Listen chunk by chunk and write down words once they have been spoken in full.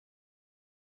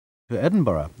to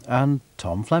Edinburgh and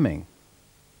Tom Fleming.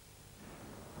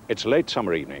 It's late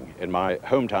summer evening in my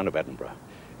hometown of Edinburgh,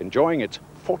 enjoying its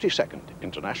 42nd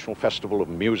International Festival of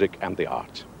Music and the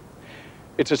Arts.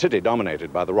 It's a city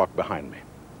dominated by the rock behind me.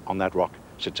 On that rock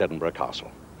sits Edinburgh Castle,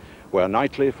 where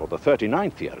nightly for the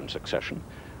 39th year in succession,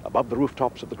 above the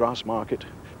rooftops of the Grassmarket,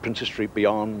 Princes Street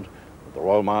beyond, the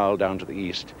Royal Mile down to the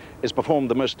east, is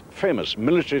performed the most famous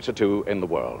military tattoo in the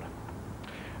world.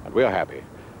 And we are happy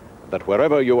that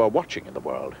wherever you are watching in the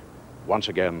world, once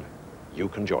again, you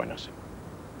can join us.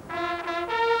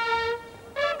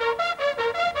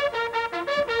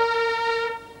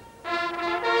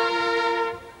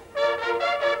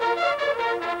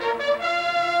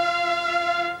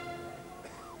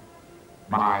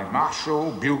 My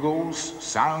martial bugles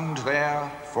sound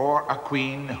there for a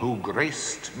queen who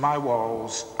graced my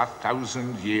walls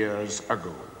 1,000 years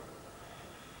ago.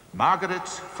 Margaret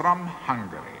from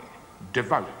Hungary,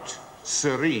 devout,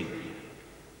 serene.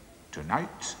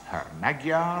 Tonight her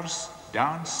Magyars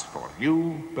dance for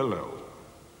you below.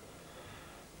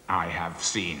 I have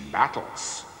seen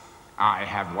battles. I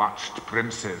have watched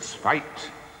princes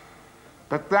fight.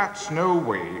 But that's no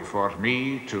way for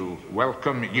me to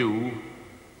welcome you.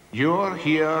 You're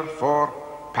here for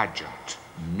pageant,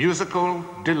 musical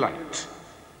delight.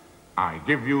 I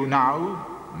give you now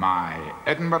my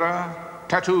Edinburgh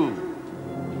tattoo.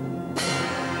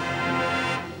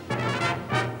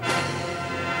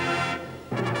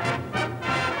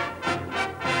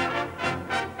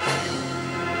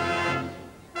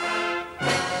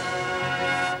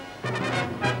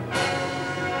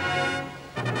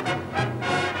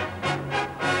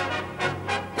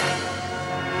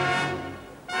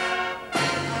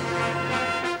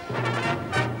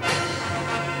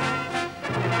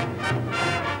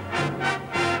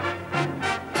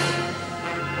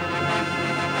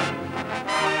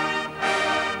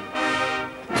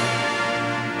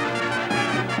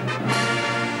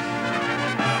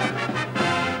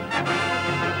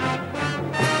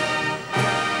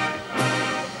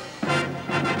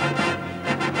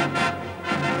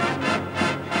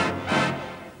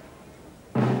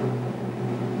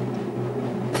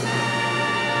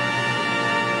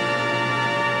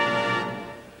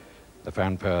 The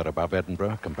fanfare above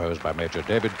Edinburgh, composed by Major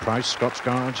David Price, Scots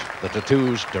Guards, the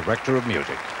Tattoo's Director of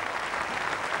Music.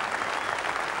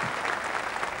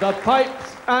 The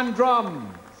pipes and drums.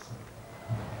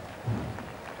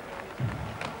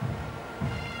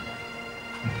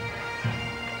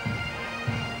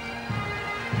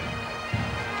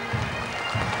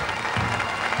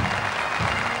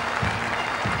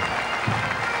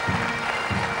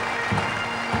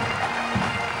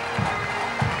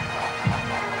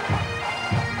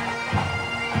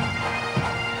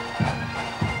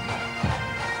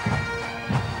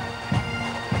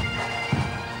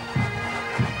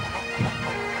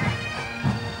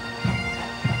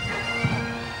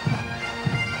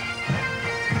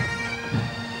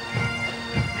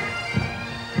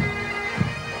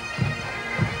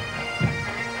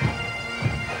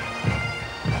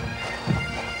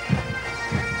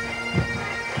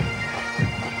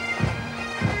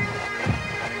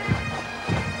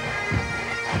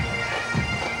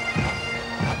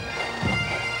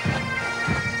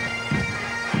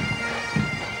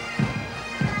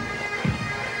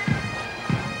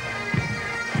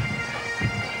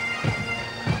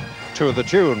 To the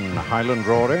tune Highland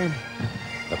Rory,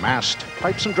 the massed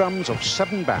pipes and drums of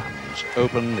 7 bands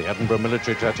open the Edinburgh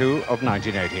Military Tattoo of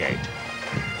 1988.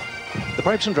 The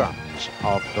pipes and drums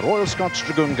of the Royal Scots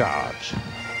Dragoon Guards,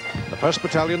 the 1st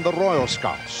Battalion, the Royal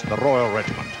Scots, the Royal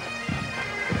Regiment,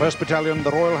 the 1st Battalion, the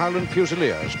Royal Highland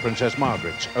Fusiliers, Princess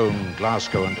Margaret's own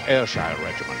Glasgow and Ayrshire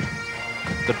Regiment,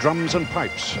 the drums and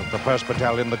pipes of the 1st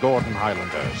Battalion, the Gordon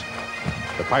Highlanders,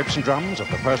 the pipes and drums of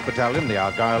the 1st Battalion, the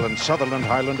Argyll and Sutherland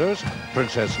Highlanders,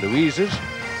 Princess Louise's,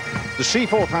 the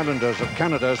Seaforth Highlanders of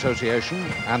Canada Association,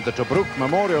 and the Tobruk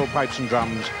Memorial Pipes and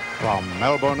Drums from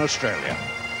Melbourne, Australia.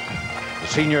 The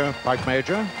senior pipe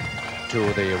major,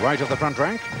 to the right of the front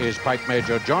rank, is Pipe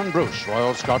Major John Bruce,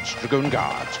 Royal Scots Dragoon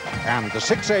Guards, and the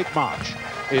 6/8 march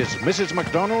is Mrs.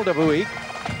 MacDonald of Uig,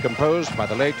 composed by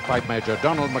the late Pipe Major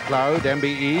Donald MacLeod,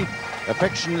 MBE,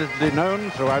 affectionately known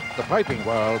throughout the piping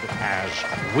world as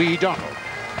Wee Donald.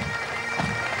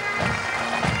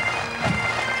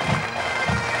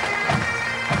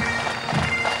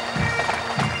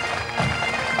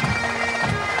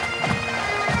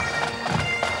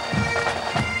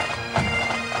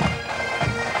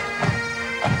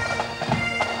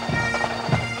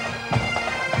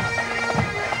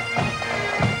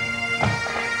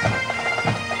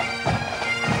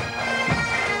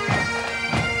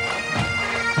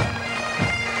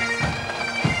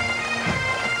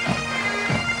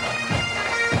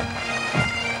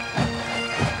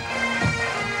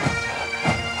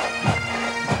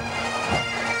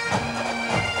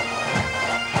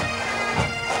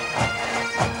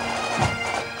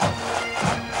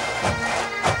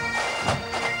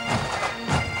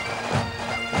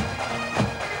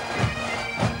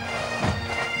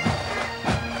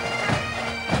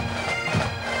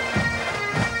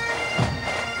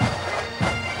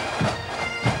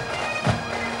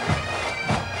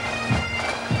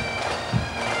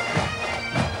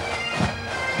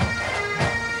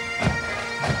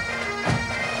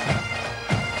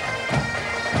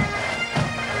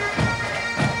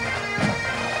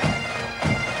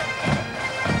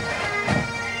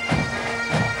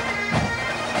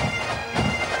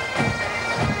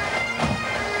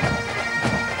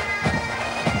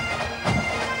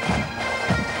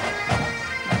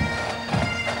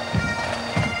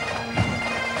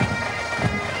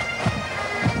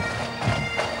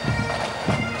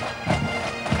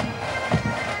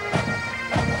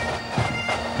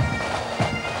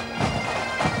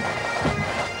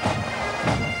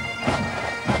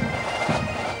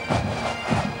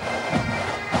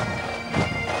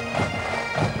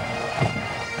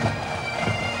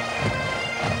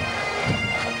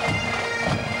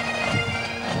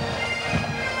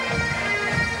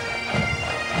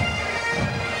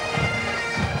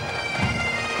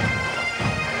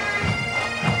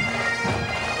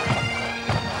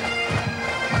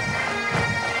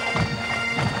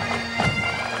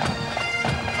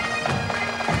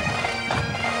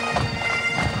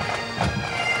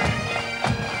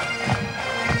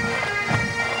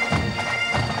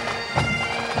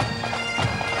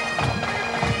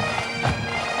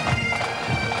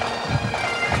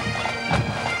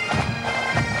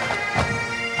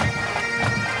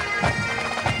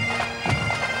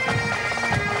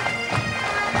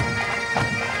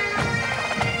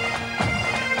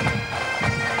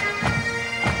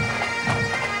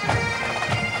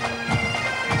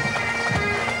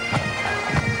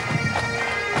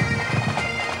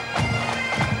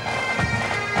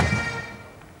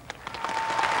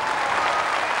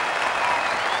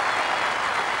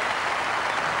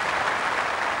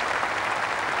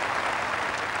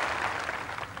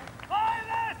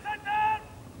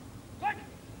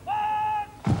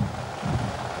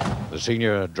 The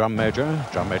senior drum major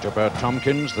Bert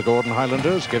Tompkins, the Gordon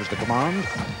Highlanders, gives the command,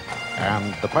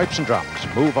 and the pipes and drums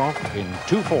move off in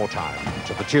 2/4 time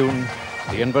to the tune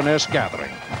The Inverness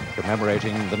Gathering,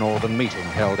 commemorating the Northern meeting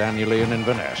held annually in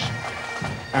Inverness.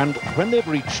 And when they've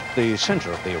reached the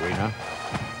center of the arena,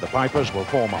 the pipers will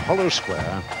form a hollow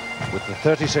square with the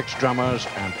 36 drummers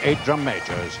and 8 drum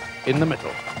majors in the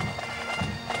middle.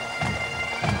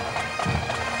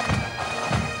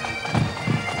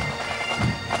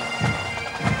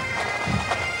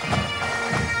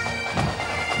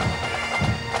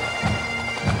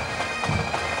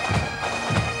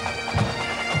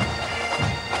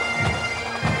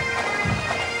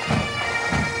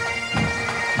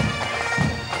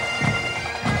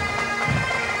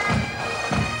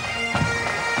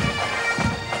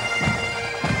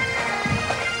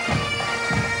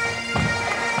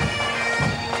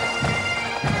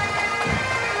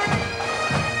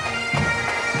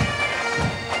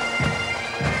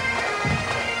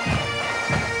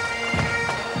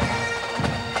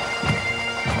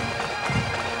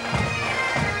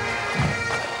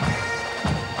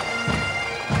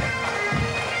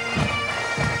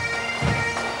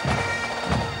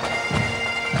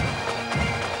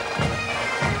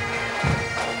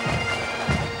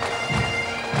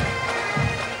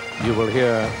 You will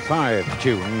hear 5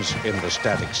 tunes in the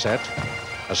static set: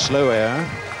 a slow air,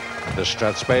 the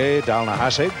Strathspey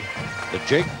Dalnahassig, the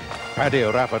jig, Paddy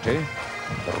O'Rafferty,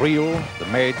 the reel, the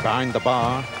Maid Behind the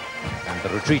Bar, and the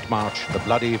retreat march, The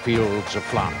Bloody Fields of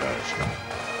Flanders.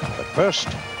 But first,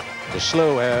 the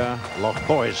slow air, Loch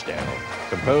Boisdale,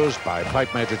 composed by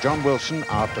Pipe Major John Wilson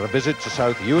after a visit to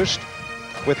South Uist,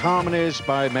 with harmonies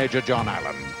by Major John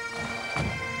Allen.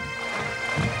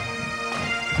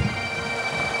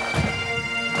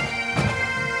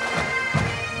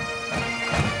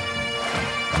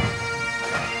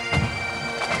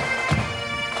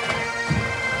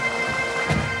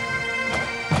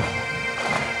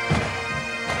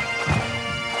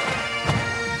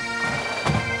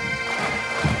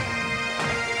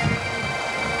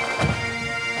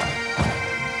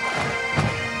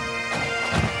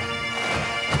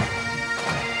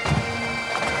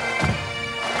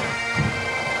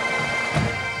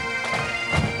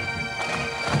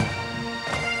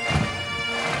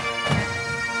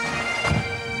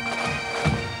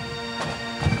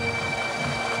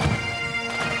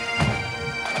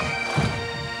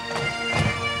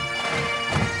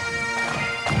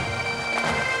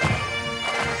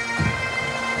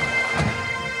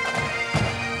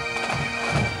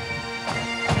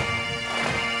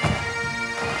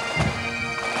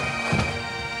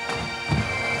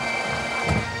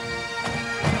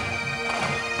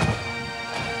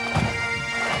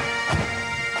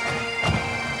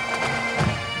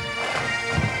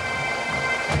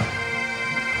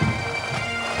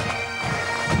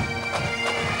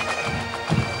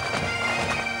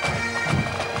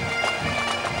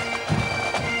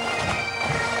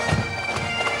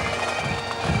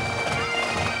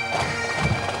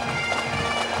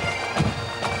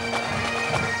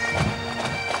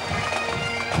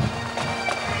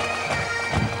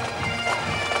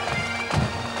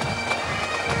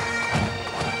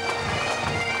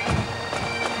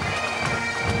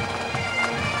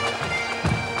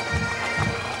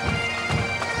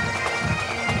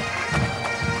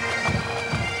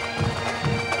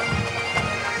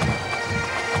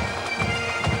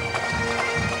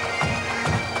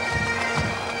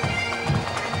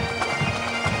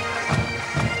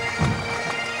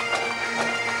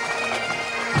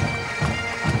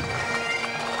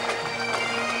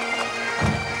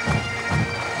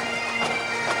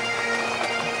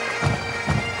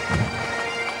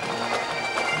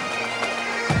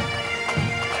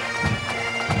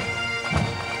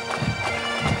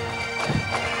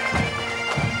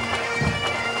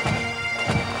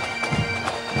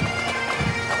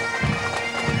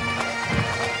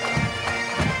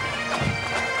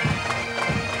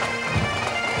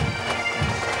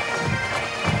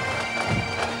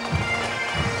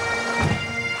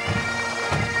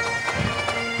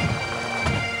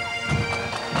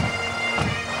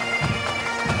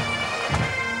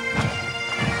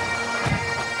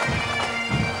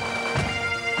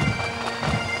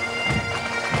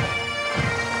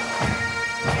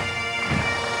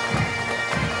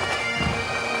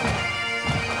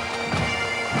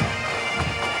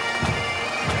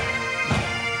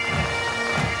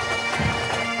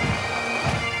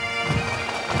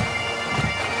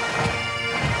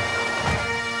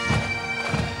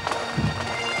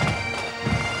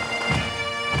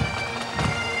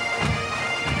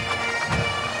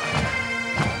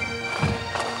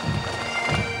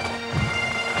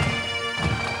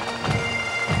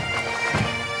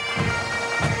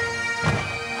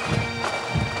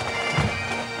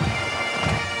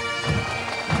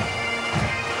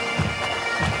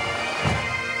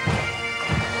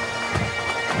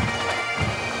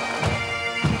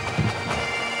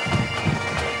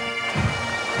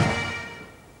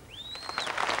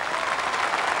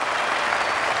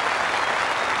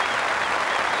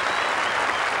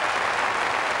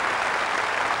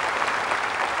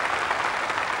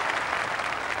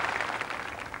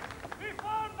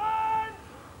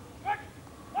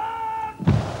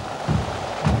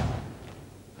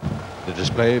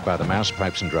 display by the Mass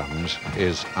Pipes and Drums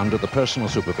is under the personal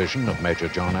supervision of Major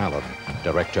John Allen,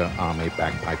 Director, Army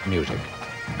Bagpipe Music,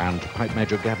 and Pipe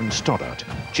Major Gavin Stoddart,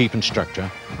 Chief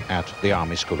Instructor at the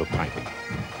Army School of Piping.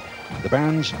 The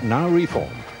bands now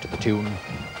reform to the tune,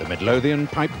 The Midlothian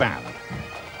Pipe Band.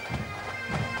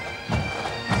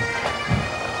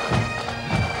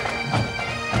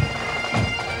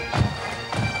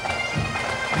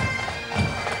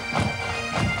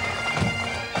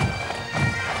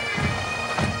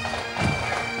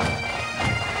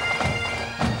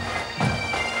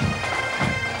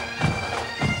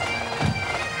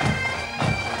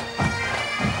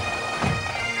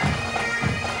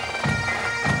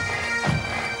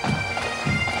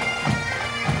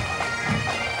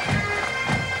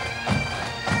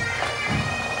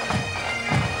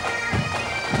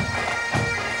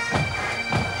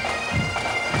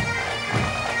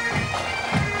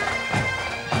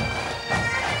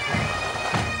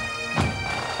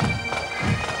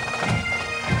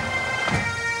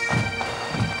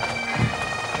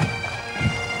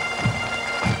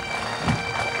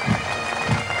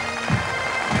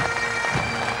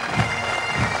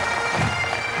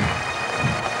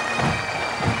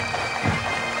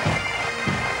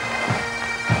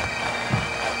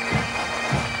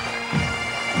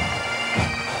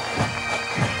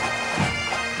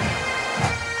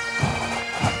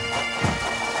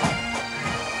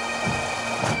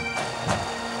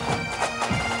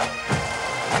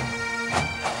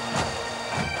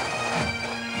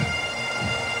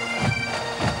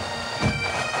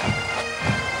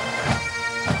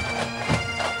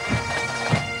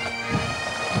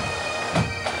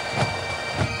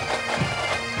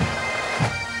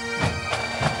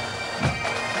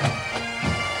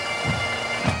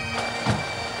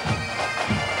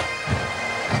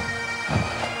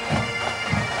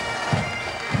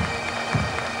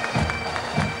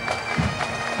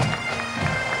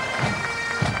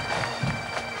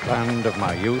 Land of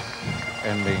my youth,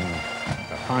 ending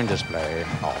a fine display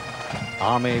of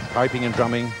Army piping and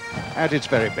drumming at its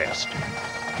very best.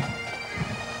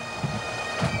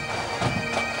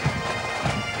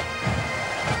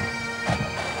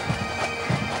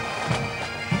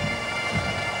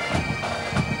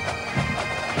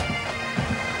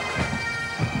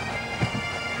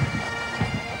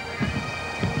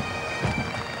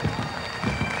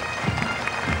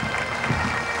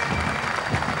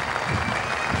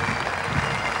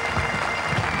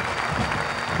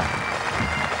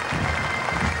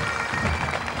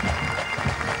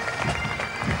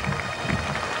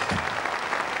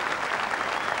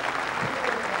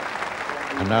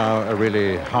 And now a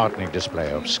really heartening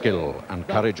display of skill and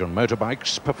courage on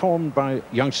motorbikes performed by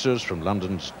youngsters from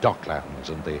London's Docklands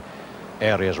and the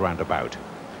areas round about.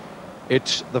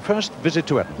 It's the first visit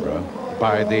to Edinburgh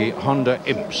by the Honda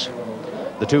Imps.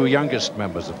 The two youngest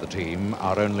members of the team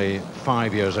are only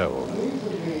 5 years old,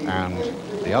 and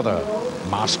the other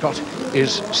mascot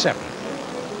is 7.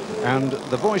 And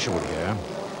the voice you will hear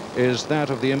is that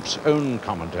of the Imps' own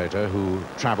commentator who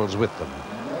travels with them,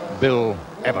 Bill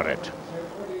Everett.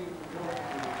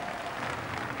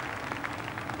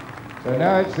 So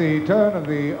now it's the turn of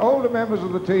the older members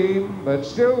of the team, but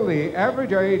still the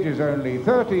average age is only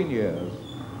 13 years.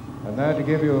 And now to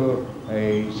give you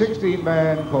a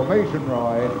 16-man formation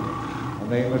ride,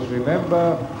 and they must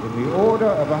remember in the order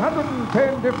of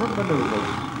 110 different maneuvers.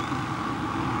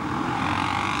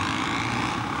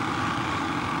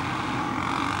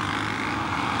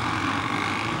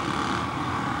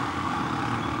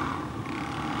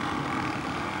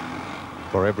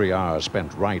 For every hour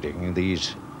spent riding,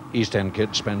 these East End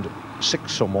kids spend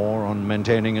 6 or more on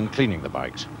maintaining and cleaning the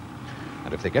bikes.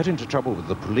 And if they get into trouble with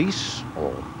the police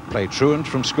or play truant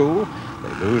from school,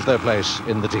 they lose their place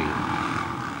in the team.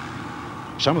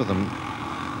 Some of them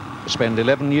spend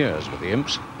 11 years with the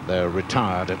Imps. They're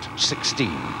retired at 16.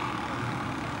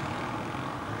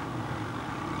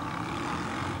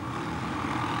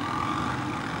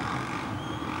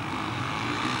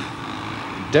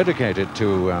 Dedicated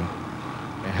to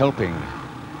helping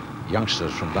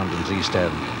youngsters from London's East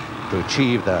End to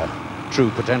achieve their true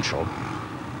potential,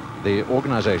 the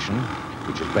organisation,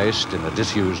 which is based in a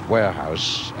disused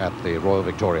warehouse at the Royal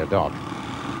Victoria Dock,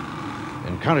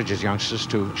 encourages youngsters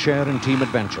to share in team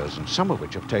adventures, and some of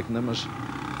which have taken them as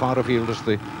far afield as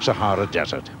the Sahara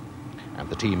Desert. And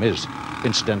the team is,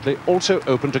 incidentally, also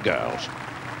open to girls.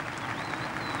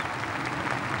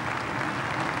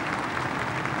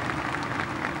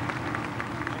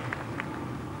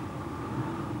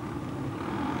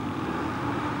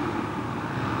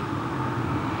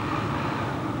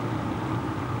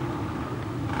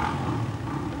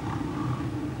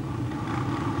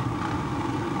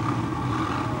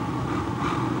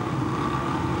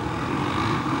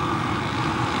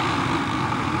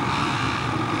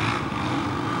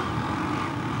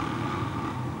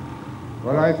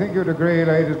 Well, I think you'd agree,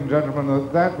 ladies and gentlemen,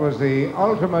 that that was the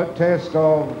ultimate test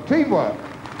of teamwork.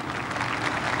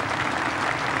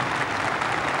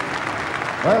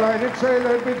 Well, I did say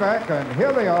they'd be back, and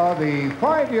here they are, the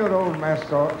 5-year-old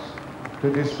mascots,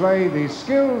 to display the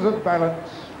skills of balance.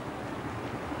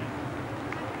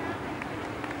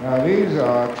 Now, these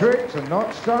are tricks and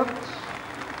not stunts.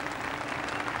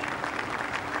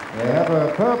 They have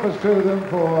a purpose to them,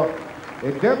 for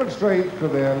it demonstrates to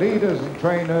their leaders and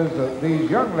trainers that these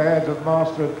young lads have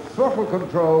mastered throttle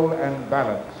control and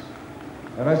balance.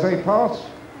 And as they pass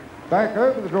back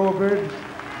over the drawbridge,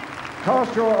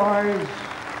 cast your eyes,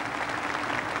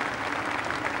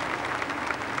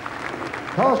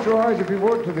 if you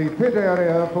would, to the pit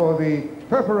area for the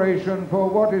preparation for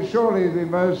what is surely the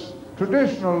most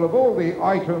traditional of all the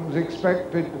items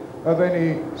expected of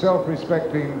any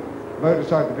self-respecting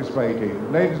motorcycle display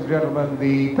team. Ladies and gentlemen,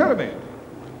 the pyramid.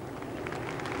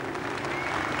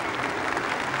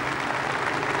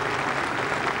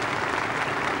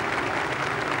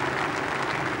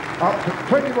 Up to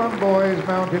 21 boys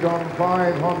mounted on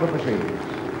 5 Honda machines.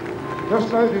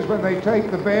 Just notice when they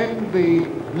take the bend, the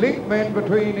link men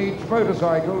between each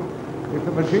motorcycle, if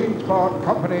the machines part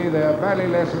company, their ballet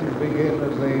lessons begin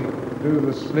as they do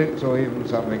the splits or even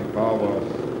something far worse.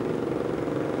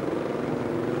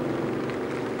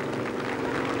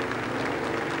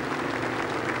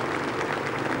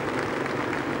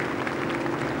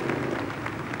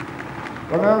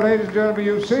 Well, now, ladies and gentlemen,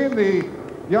 you've seen the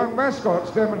young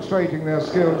mascots demonstrating their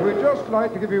skills. We'd just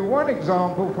like to give you one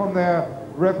example from their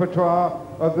repertoire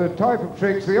of the type of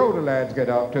tricks the older lads get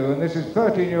up to, and this is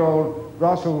 13-year-old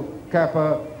Russell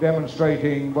Capper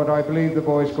demonstrating what I believe the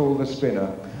boys call the spinner.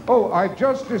 Oh, I've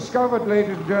just discovered,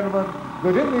 ladies and gentlemen,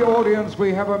 that in the audience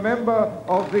we have a member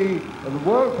of the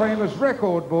world-famous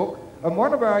record book, and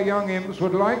one of our young imps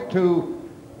would like to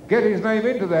get his name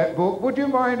into that book. Would you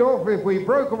mind awfully if we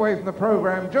broke away from the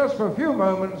program just for a few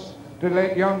moments to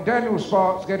let young Daniel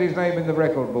Sparks get his name in the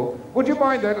record book? Would you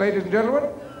mind that, ladies and gentlemen?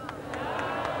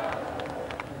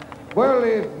 Well,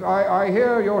 if I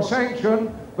hear your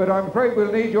sanction, but I'm afraid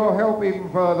we'll need your help even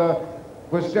further,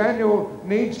 because Daniel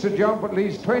needs to jump at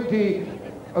least 20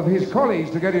 of his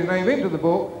colleagues to get his name into the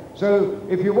book. So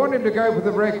if you want him to go for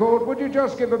the record, would you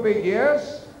just give a big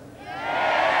yes?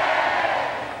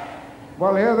 Yes!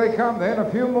 Well, here they come then,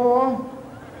 a few more.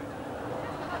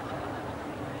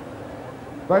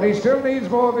 But he still needs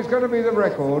more if it's going to be the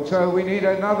record, so we need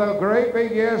another great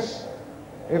big yes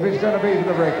if it's going to be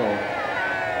for the record.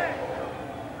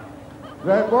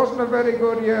 That wasn't a very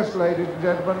good yes, ladies and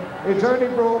gentlemen. It's only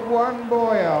brought one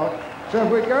boy out. So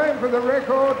if we're going for the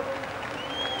record,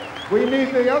 we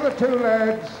need the other 2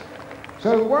 lads.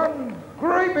 So one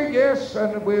great big yes,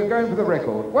 and we're going for the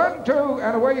record. 1, 2,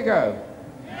 and away you go.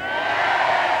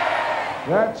 Yes!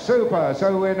 That's super.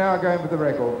 So we're now going for the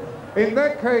record. In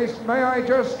that case, may I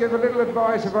just give a little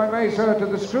advice, if I may, sir, to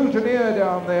the scrutineer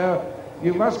down there.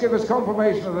 You must give us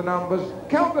confirmation of the numbers.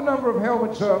 Count the number of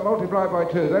helmets, sir, multiply by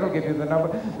 2. That'll give you the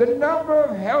number. The number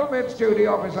of helmets, duty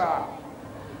officer.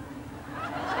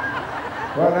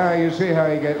 Well, now you see how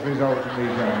he gets results from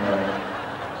these young men.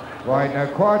 Right, now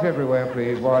quiet everywhere,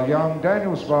 please, while young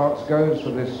Daniel Sparks goes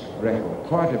for this record.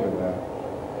 Quiet everywhere.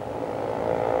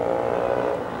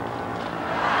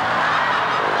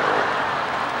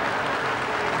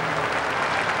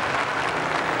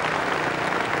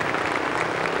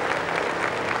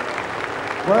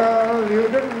 Well, you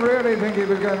didn't really think he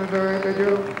was going to do it, did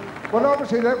you? Well,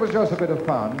 obviously that was just a bit of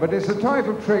fun, but it's the type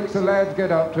of tricks the lads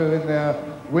get up to in their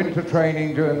winter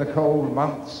training during the cold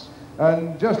months.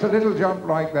 And just a little jump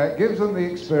like that gives them the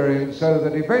experience so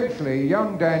that eventually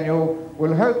young Daniel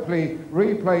will hopefully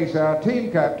replace our team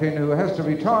captain who has to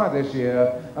retire this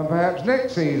year, and perhaps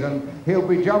next season he'll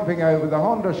be jumping over the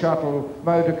Honda Shuttle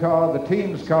motor car, the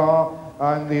team's car,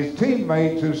 and his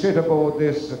teammates who sit aboard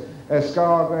this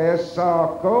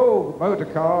Escargot motor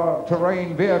car,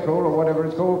 terrain vehicle, or whatever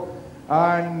it's called,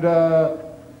 and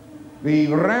the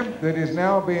ramp that is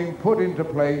now being put into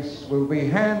place will be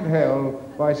handheld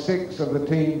by 6 of the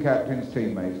team captain's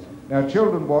teammates. Now,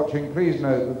 children watching, please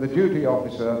note that the duty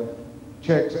officer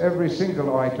checks every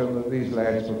single item that these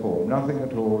lads perform. Nothing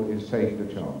at all is taken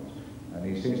to chance. And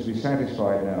he seems to be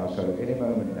satisfied now, so any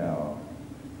moment now,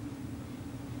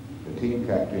 the team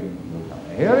captain will come.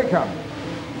 Here he comes.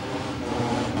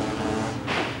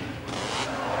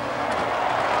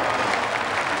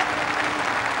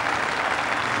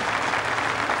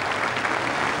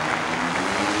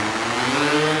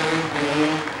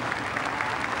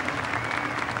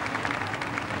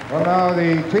 Well, now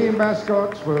the team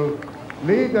mascots will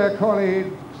lead their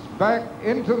colleagues back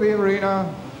into the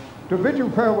arena to bid you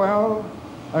farewell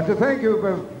and to thank you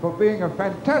for being a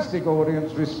fantastic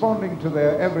audience, responding to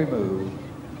their every move.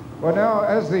 Well, now,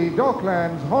 as the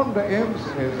Docklands Honda Imps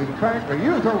is in fact a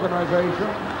youth organisation,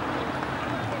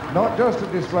 not just a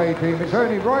display team, it's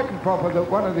only right and proper that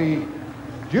one of the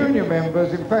junior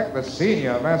members, in fact the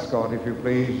senior mascot, if you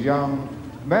please, young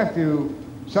Matthew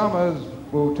Summers,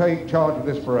 will take charge of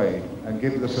this parade and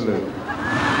give the salute.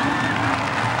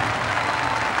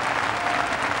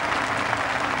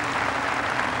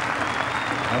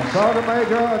 And Sergeant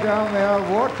Major down there,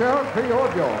 watch out for your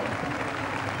job.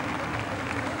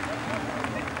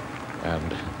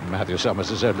 And Matthew Summers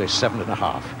is only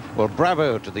 7½. Well,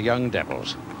 bravo to the young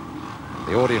Devils.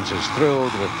 The audience is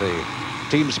thrilled with the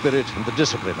team spirit and the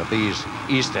discipline of these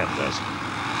EastEnders.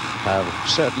 Have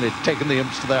certainly taken the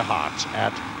imps to their hearts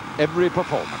at every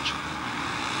performance.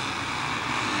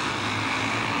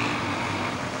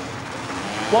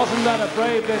 Wasn't that a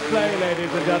brave display,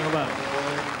 ladies and gentlemen?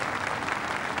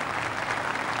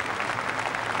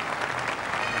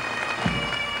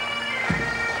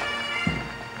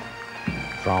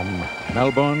 From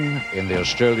Melbourne in the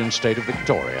Australian state of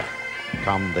Victoria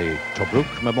come the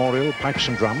Tobruk Memorial Pipes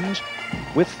and Drums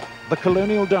with the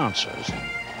Colonial Dancers,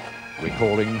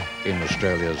 recalling in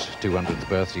Australia's 200th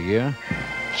birthday year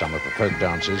some of the folk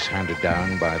dances handed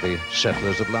down by the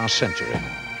settlers of last century.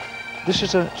 This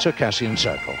is a Circassian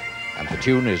circle, and the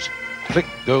tune is Click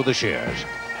Go the Shears.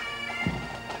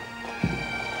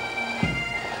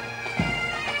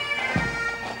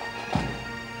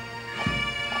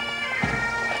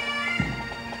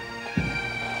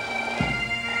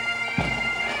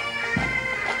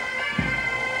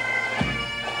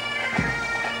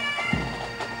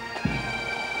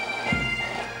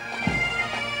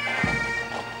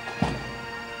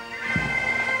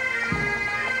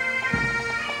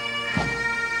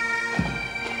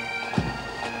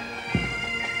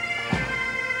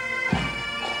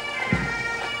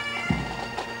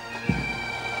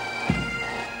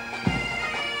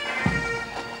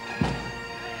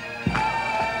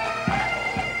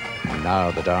 Now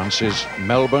the dance is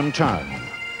Melbourne Town,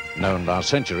 known last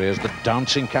century as the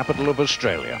dancing capital of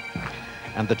Australia.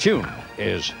 And the tune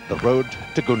is The Road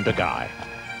to Gundagai.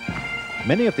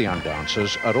 Many of the young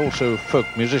dancers are also folk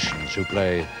musicians who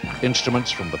play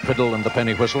instruments from the fiddle and the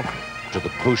penny whistle to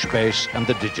the bush bass and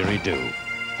the didgeridoo.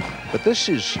 But this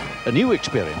is a new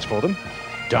experience for them,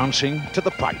 dancing to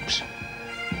the pipes.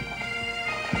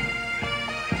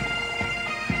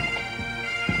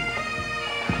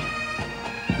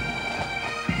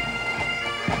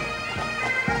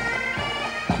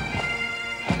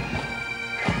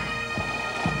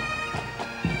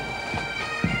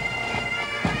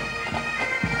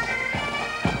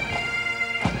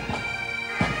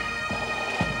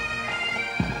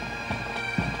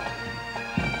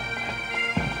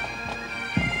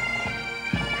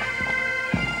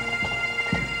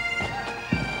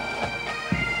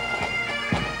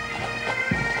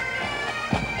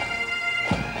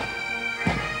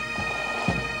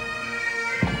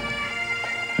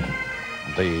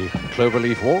 The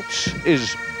Cloverleaf Waltz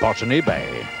is Botany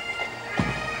Bay.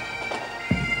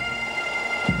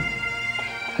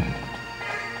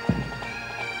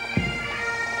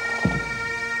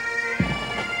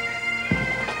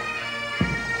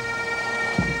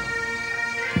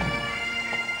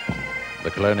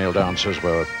 The colonial dancers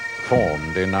were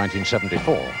formed in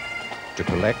 1974 to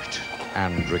collect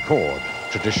and record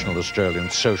traditional Australian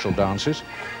social dances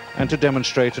and to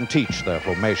demonstrate and teach their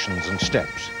formations and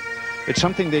steps. It's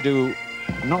something they do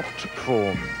not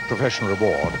for professional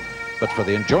reward, but for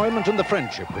the enjoyment and the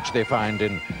friendship which they find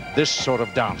in this sort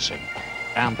of dancing.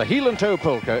 And the heel and toe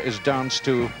polka is danced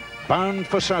to Bound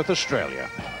for South Australia.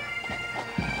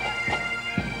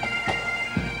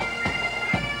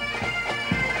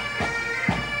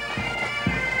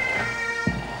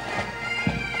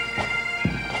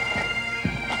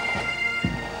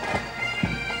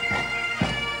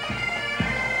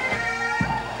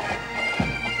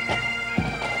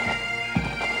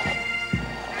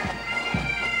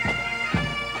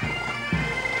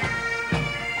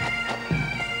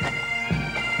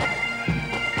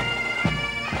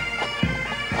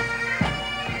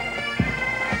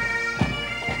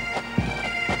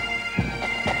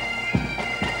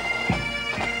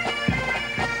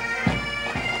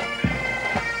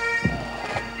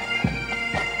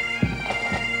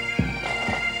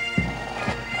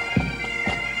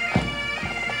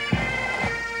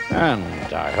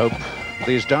 And I hope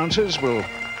these dancers will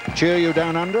cheer you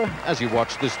down under as you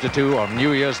watch this tattoo on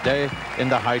New Year's Day in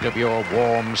the height of your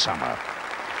warm summer.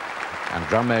 And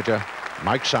Drum Major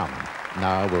Mike Sum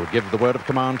now will give the word of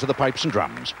command to the pipes and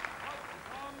drums.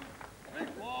 Quick,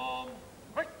 warm,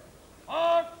 quick,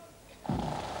 hard.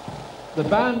 The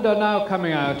band are now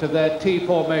coming out of their T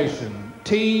formation,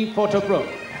 T for Tobruk.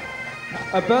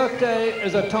 A birthday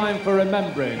is a time for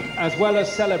remembering as well as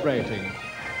celebrating.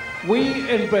 We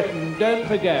in Britain don't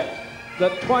forget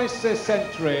that twice this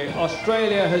century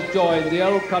Australia has joined the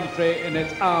old country in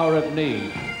its hour of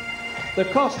need. The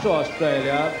cost to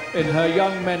Australia in her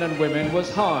young men and women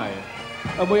was high,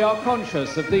 and we are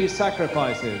conscious of these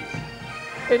sacrifices.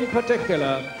 In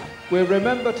particular, we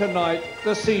remember tonight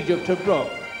the Siege of Tobruk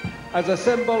as a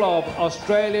symbol of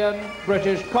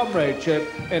Australian-British comradeship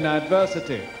in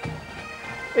adversity.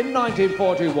 In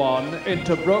 1941, in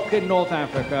Tobruk in North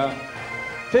Africa,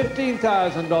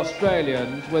 15,000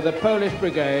 Australians with a Polish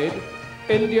brigade,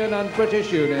 Indian and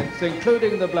British units,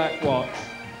 including the Black Watch,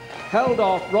 held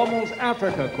off Rommel's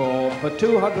Africa Corps for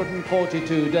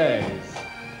 242 days.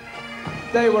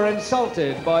 They were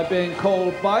insulted by being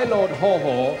called by Lord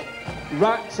Haw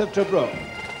Rats of Tobruk,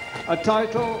 a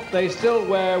title they still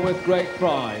wear with great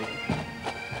pride.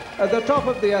 At the top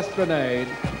of the esplanade,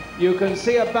 you can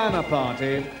see a banner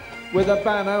party with a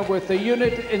banner with the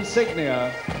unit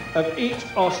insignia of each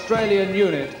Australian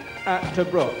unit at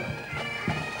Tobruk.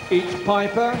 Each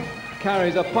piper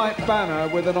carries a pipe banner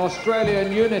with an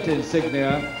Australian unit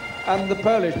insignia and the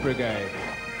Polish brigade.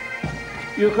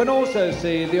 You can also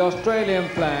see the Australian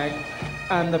flag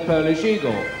and the Polish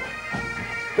eagle.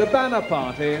 The banner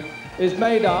party is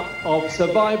made up of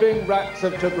surviving Rats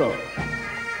of Tobruk.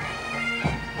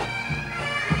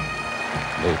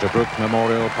 The Tobruk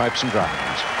Memorial Pipes and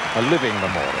Drums, a living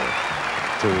memorial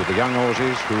to the young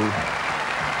Aussies who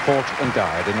fought and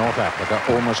died in North Africa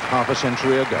almost half a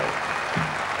century ago.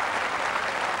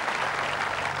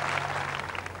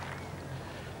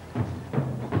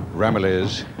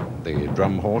 Ramillies, the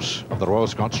drum horse of the Royal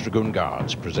Scots Dragoon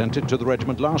Guards, presented to the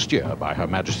regiment last year by Her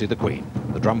Majesty the Queen.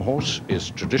 The drum horse is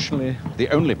traditionally the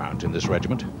only mount in this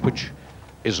regiment which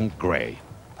isn't grey.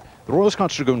 The Royal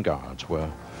Scots Dragoon Guards were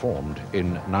formed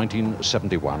in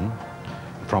 1971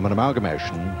 from an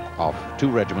amalgamation of two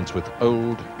regiments with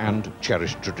old and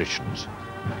cherished traditions.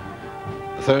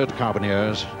 The 3rd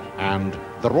Carbineers and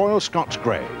the Royal Scots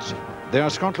Greys. They are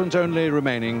Scotland's only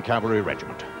remaining cavalry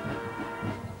regiment.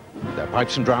 Their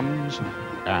pipes and drums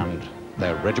and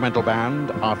their regimental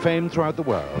band are famed throughout the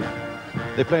world.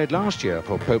 They played last year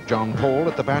for Pope John Paul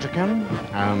at the Vatican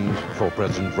and for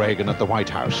President Reagan at the White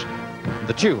House.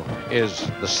 The tune is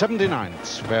the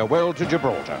 79th's Farewell to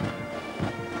Gibraltar.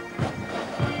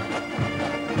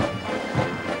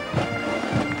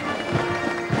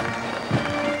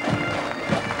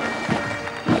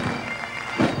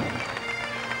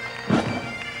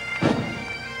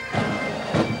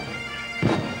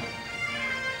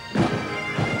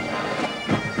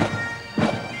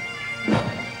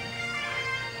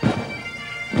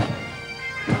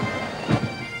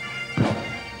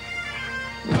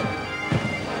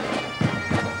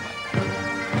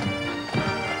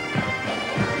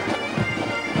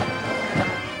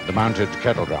 The mounted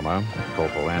kettle drummer,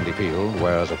 Corporal Andy Field,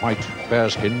 wears a white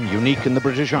bearskin unique in the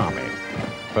British Army.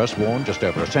 First worn just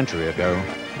over a century ago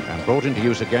and brought into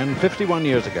use again 51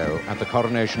 years ago at the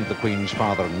coronation of the Queen's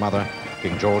father and mother,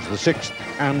 King George VI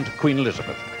and Queen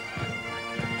Elizabeth.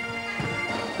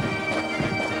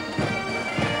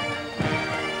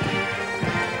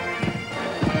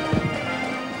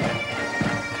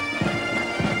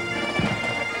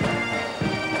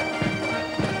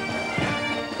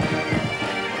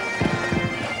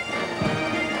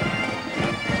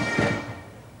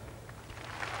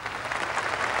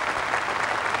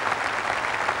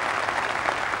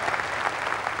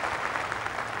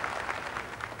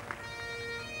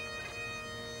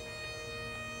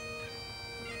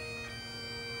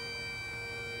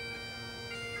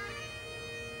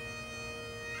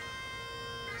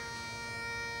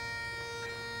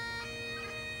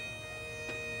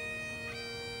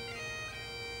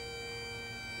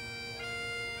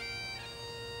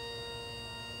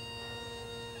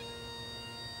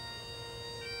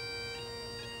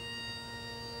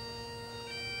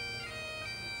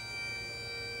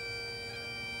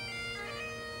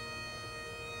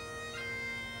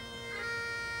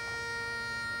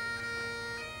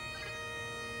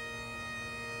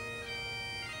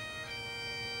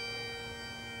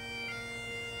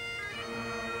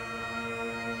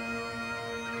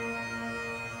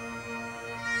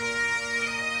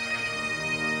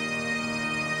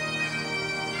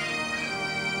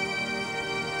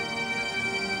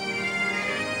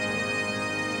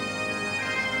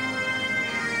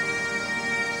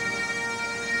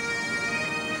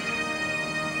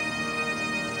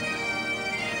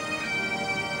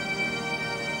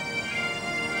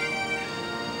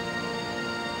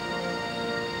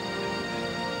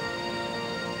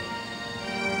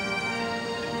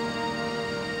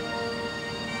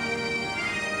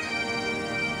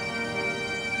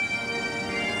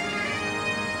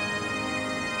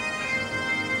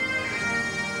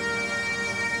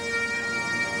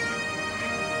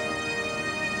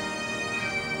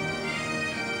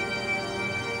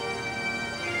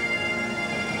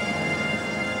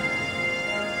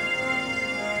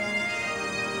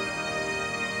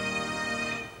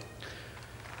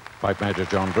 Pipe Major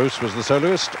John Bruce was the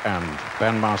soloist, and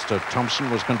Bandmaster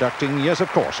Thompson was conducting, yes, of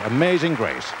course, Amazing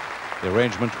Grace, the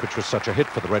arrangement which was such a hit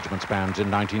for the regiment's bands in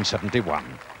 1971.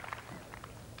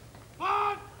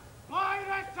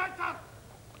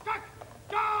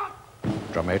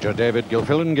 Drum Major David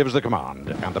Gilfillan gives the command,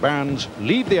 and the bands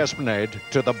leave the esplanade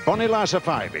to the Bonnie Lass of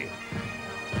Fyvie.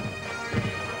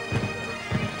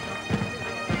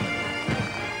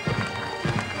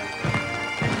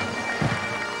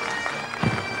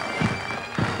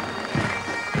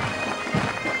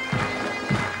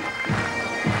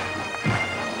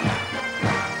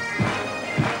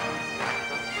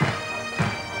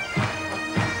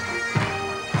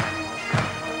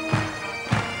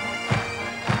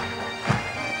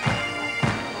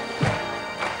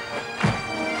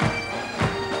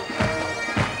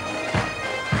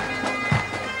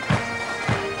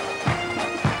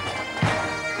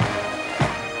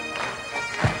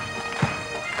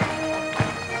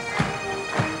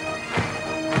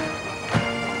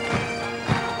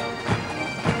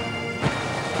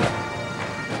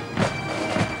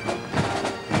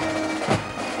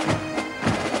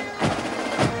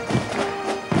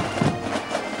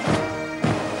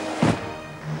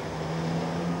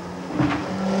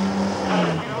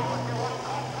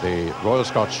 The Royal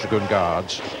Scots Dragoon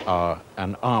Guards are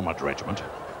an armoured regiment.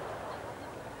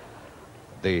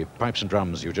 The pipes and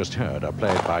drums you just heard are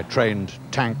played by trained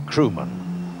tank crewmen.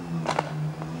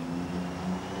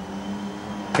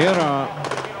 Here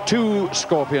are two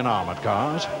Scorpion armoured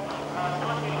cars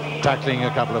tackling a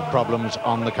couple of problems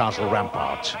on the castle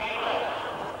ramparts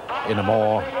in a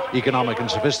more economic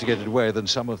and sophisticated way than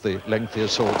some of the lengthy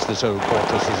assaults this old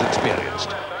fortress has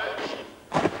experienced.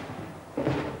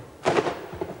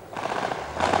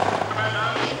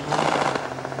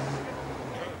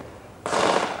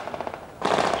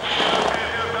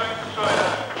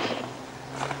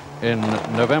 In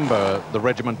November, the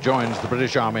regiment joins the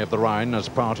British Army of the Rhine as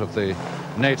part of the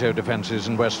NATO defences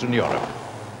in Western Europe.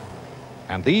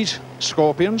 And these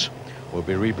Scorpions will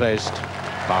be replaced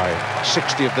by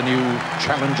 60 of the new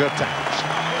Challenger tanks.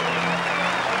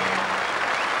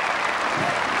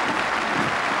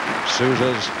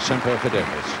 Sousa's Semper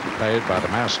Fidelis, played by the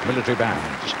massed military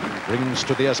bands, brings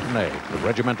to the esplanade the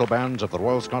regimental bands of the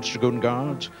Royal Scots Dragoon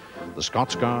Guards, the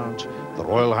Scots Guards, the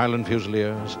Royal Highland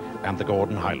Fusiliers, and the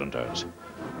Gordon Highlanders,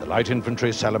 the Light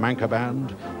Infantry Salamanca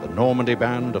Band, the Normandy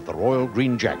Band of the Royal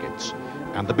Green Jackets,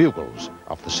 and the bugles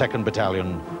of the 2nd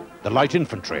Battalion, the Light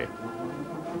Infantry.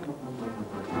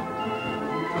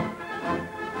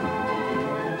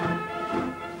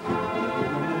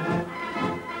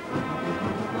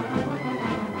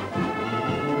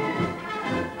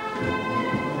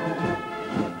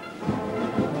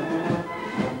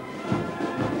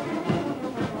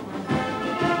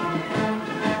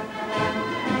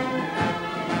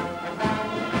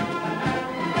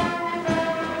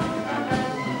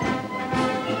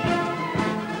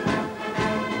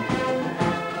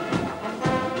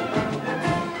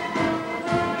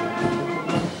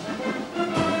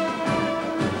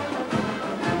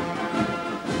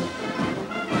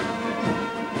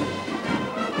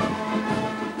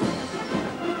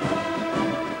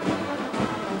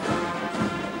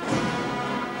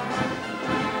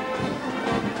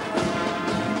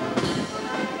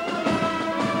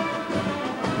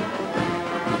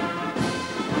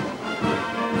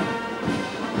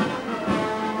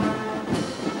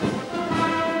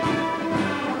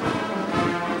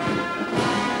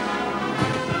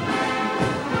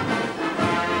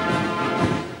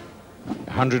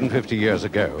 A 150 years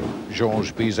ago,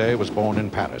 Georges Bizet was born in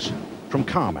Paris from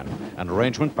Carmen, an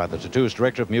arrangement by the Tattoo's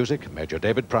Director of Music, Major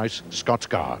David Price, Scots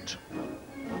Guards.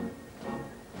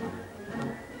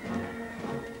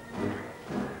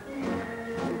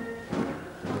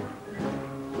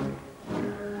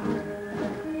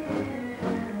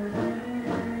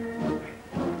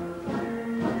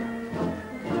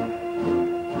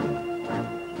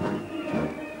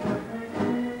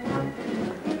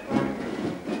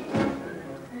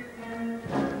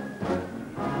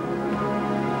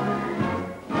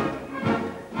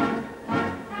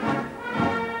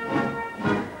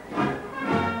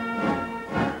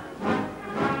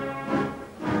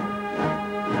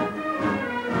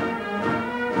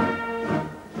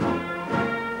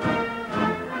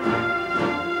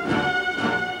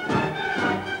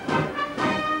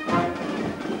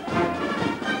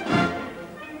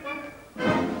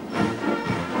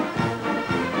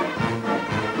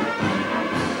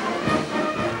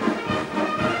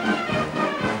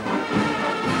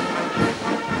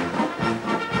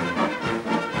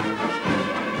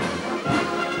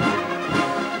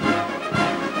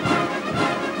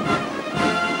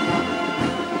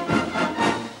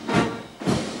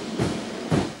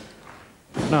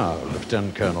 Now,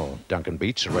 Lieutenant Colonel Duncan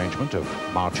Beatt's arrangement of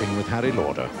Marching with Harry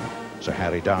Lauder. Sir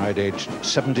Harry died aged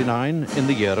 79 in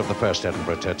the year of the first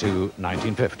Edinburgh Tattoo,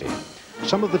 1950.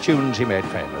 Some of the tunes he made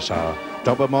famous are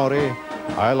Tobermory,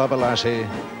 I Love a Lassie,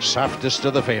 Saftest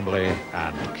of the Family,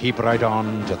 and Keep Right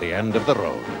On to the End of the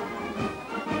Road.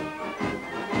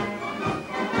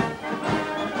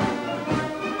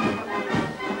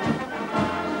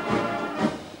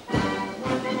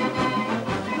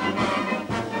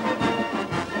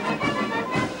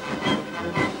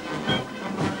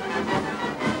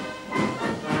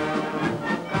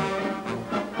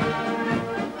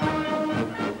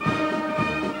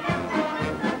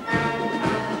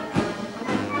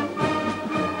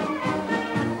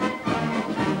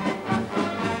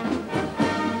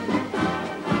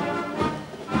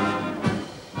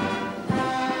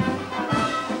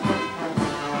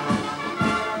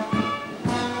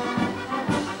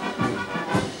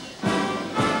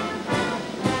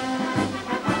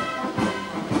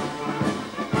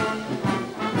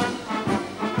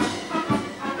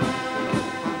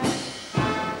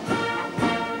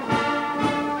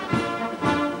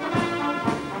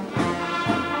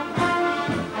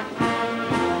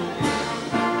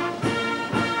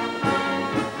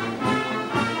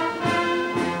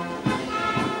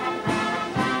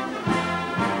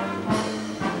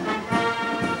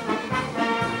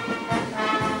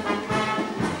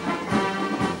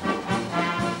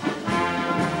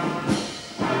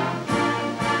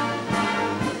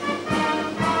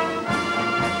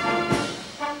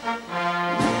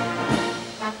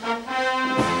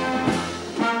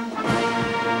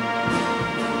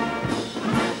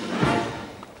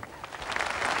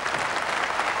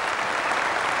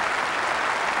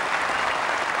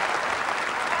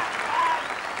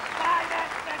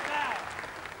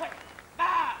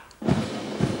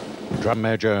 Drum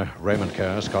Major Raymond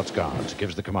Kerr, Scots Guards,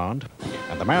 gives the command,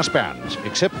 and the mass bands,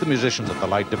 except the musicians of the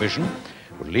Light Division,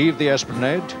 will leave the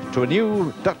Esplanade to a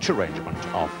new Dutch arrangement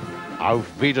of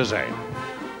Auf Wiedersehen.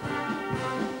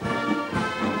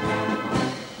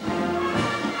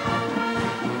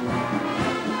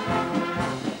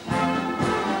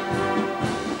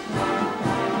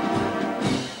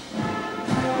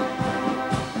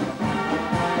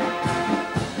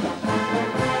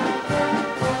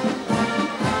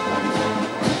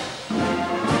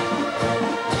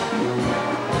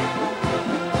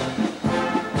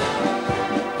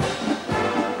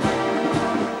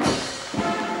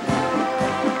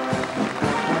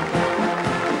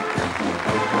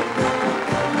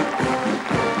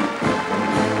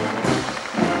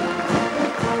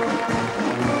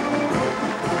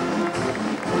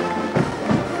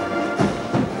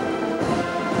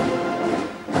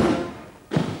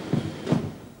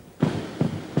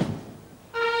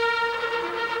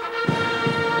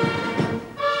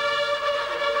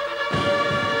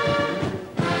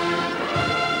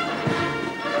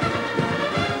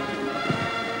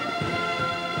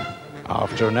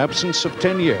 After an absence of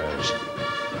 10 years,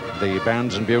 the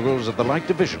bands and bugles of the Light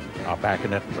Division are back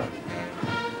in Edinburgh.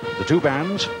 The two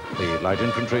bands, the Light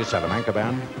Infantry Salamanca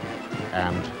Band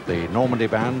and the Normandy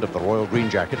Band of the Royal Green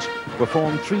Jackets, were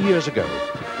formed 3 years ago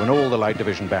when all the Light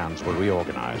Division bands were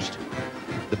reorganized.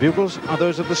 The bugles are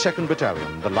those of the 2nd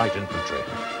Battalion, the Light Infantry.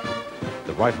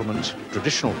 The riflemen's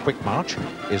traditional quick march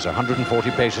is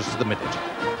 140 paces to the minute,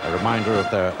 a reminder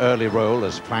of their early role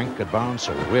as flank, advance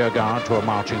or rear guard to a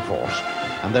marching force,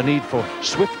 and their need for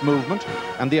swift movement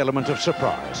and the element of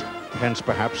surprise, hence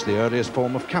perhaps the earliest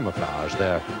form of camouflage,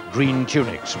 their green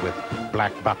tunics with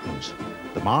black buttons.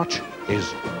 The march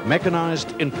is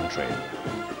mechanized infantry.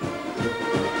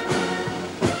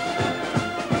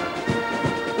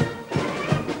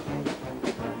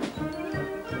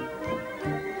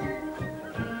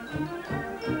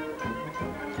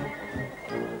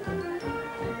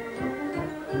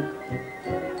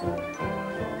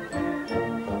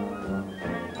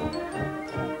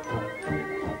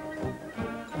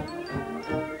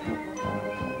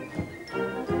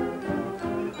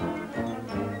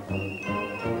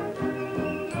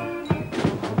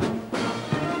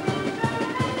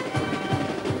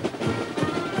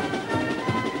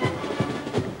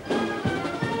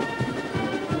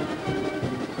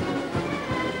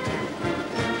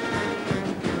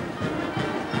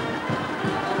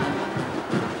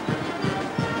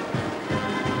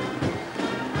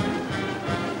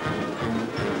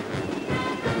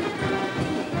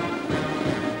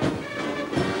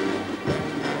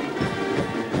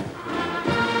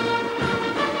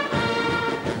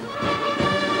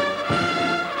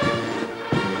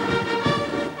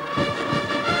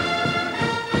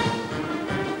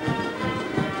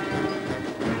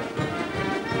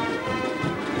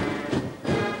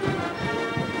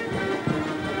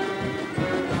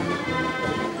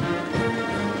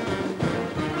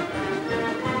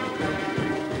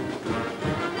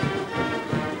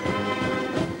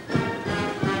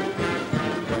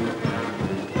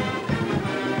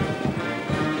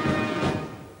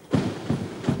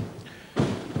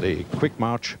 The quick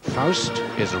march Faust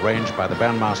is arranged by the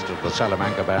bandmaster of the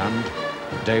Salamanca Band,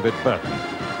 David Burton.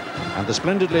 And the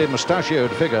splendidly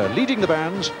mustachioed figure leading the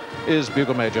bands is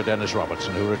Bugle Major Dennis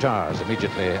Robertson, who retires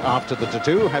immediately after the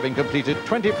tattoo, having completed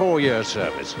 24 years'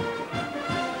 service.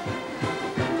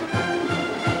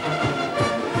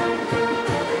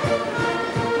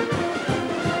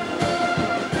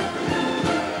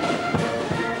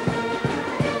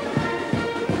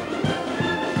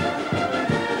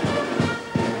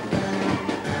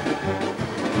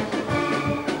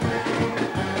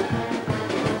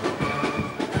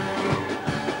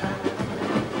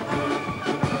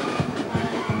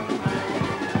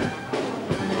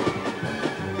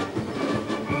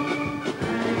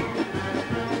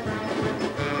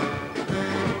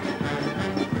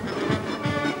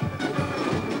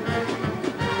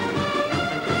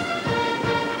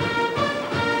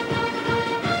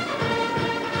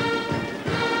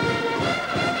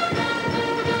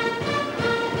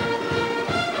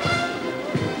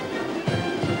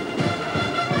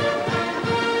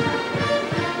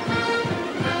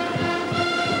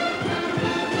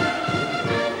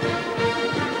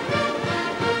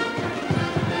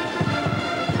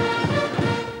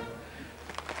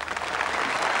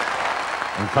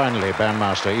 Finally,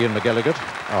 bandmaster Ian McGilligan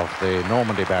of the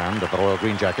Normandy Band of the Royal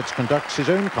Green Jackets conducts his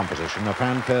own composition, a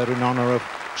fanfare in honour of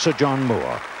Sir John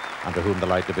Moore, under whom the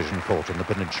Light Division fought in the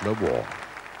Peninsular War.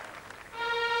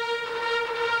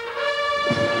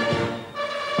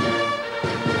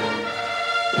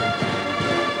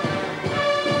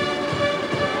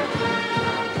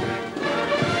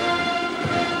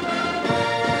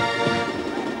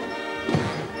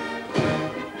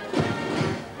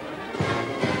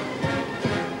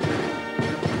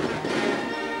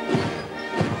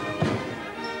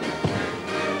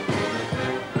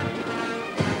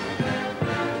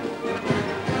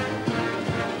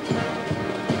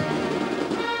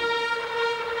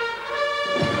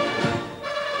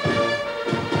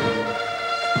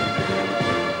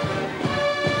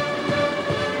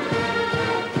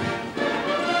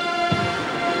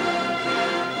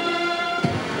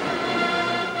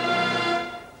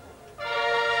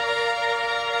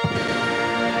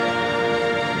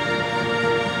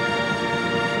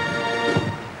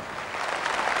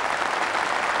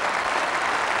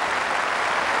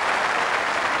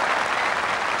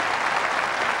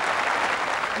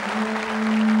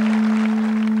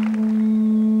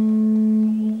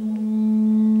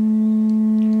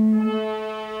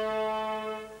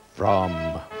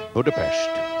 From Budapest,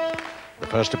 the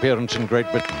first appearance in Great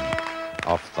Britain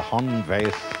of the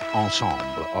Honvéd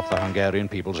Ensemble of the Hungarian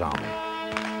People's Army.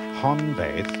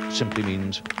 Honvéd simply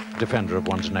means defender of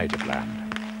one's native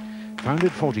land.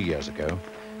 Founded 40 years ago,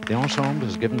 the ensemble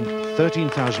has given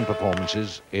 13,000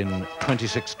 performances in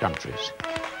 26 countries.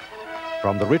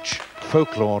 From the rich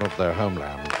folklore of their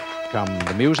homeland come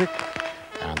the music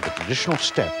and the traditional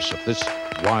steps of this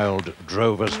wild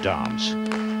drover's dance,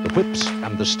 the whips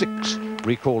and the sticks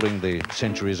recalling the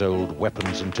centuries-old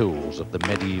weapons and tools of the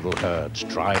medieval herds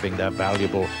driving their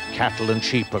valuable cattle and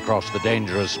sheep across the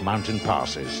dangerous mountain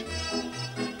passes.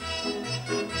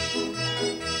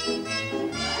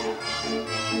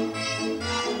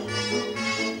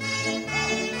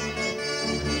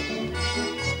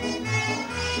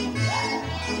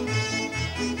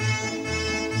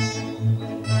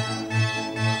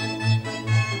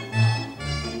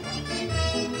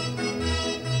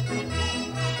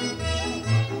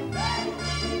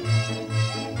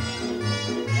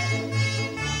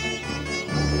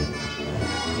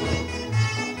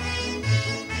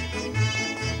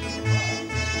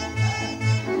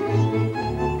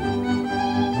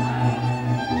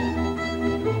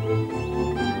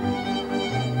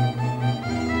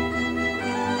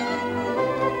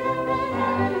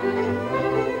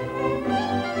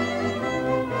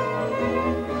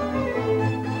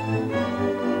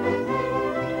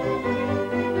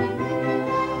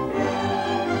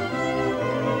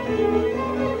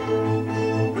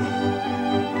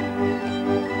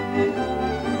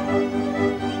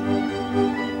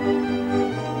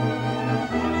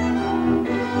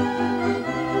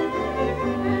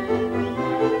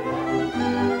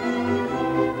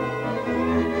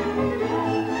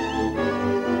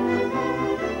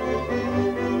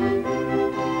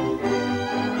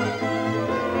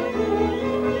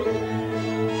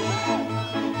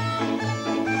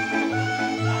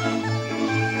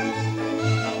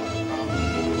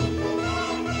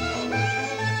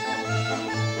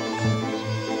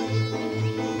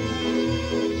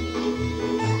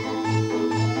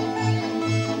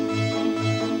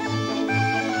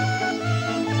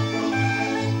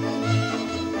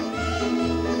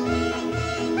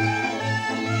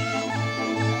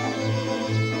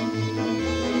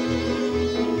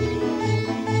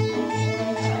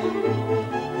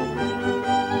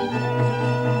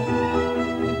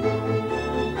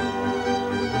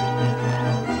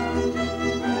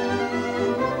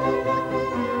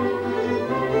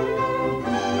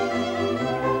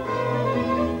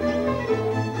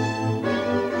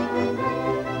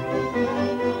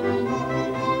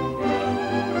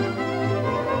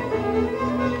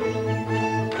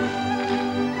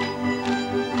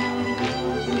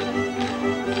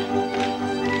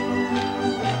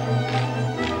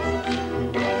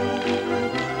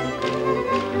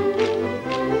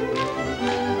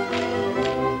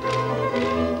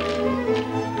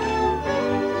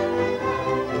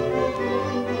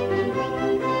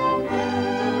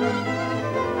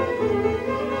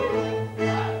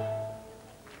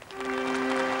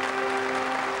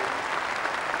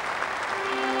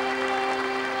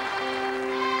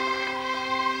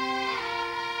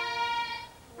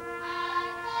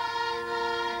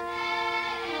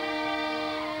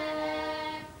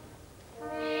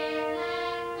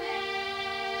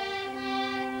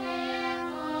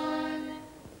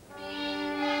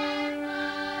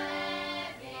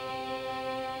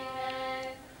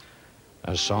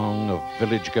 a song of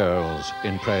village girls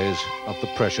in praise of the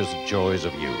precious joys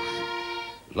of youth.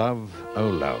 Love, oh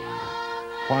love,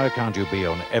 why can't you be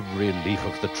on every leaf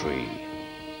of the tree?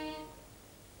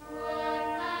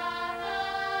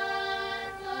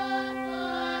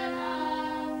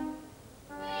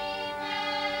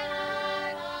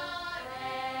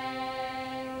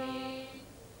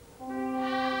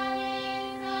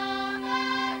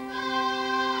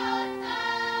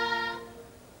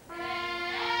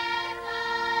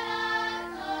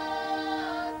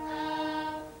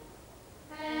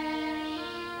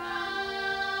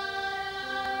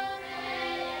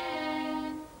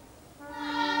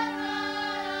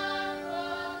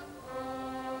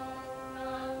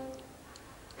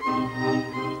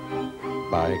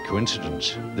 By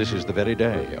coincidence, this is the very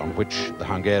day on which the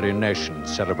Hungarian nation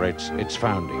celebrates its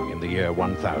founding in the year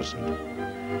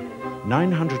 1000.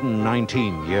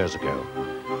 919 years ago,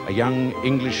 a young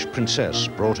English princess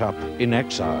brought up in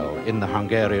exile in the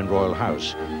Hungarian royal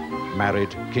house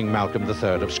married King Malcolm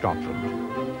III of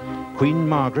Scotland. Queen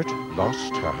Margaret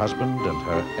lost her husband and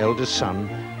her eldest son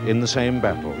in the same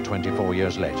battle 24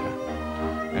 years later,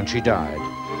 and she died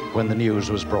when the news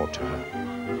was brought to her.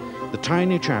 The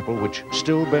tiny chapel, which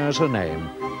still bears her name,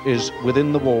 is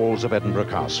within the walls of Edinburgh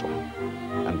Castle.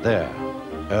 And there,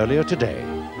 earlier today,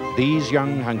 these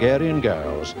young Hungarian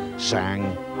girls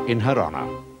sang in her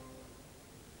honor.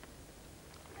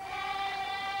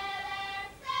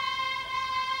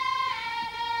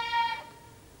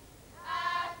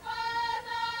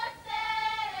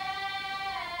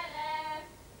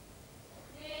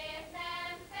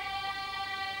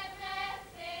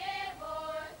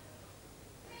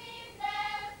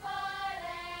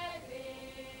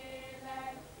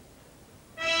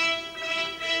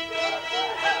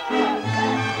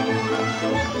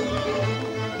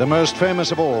 The most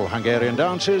famous of all Hungarian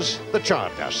dances, the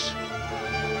csárdas.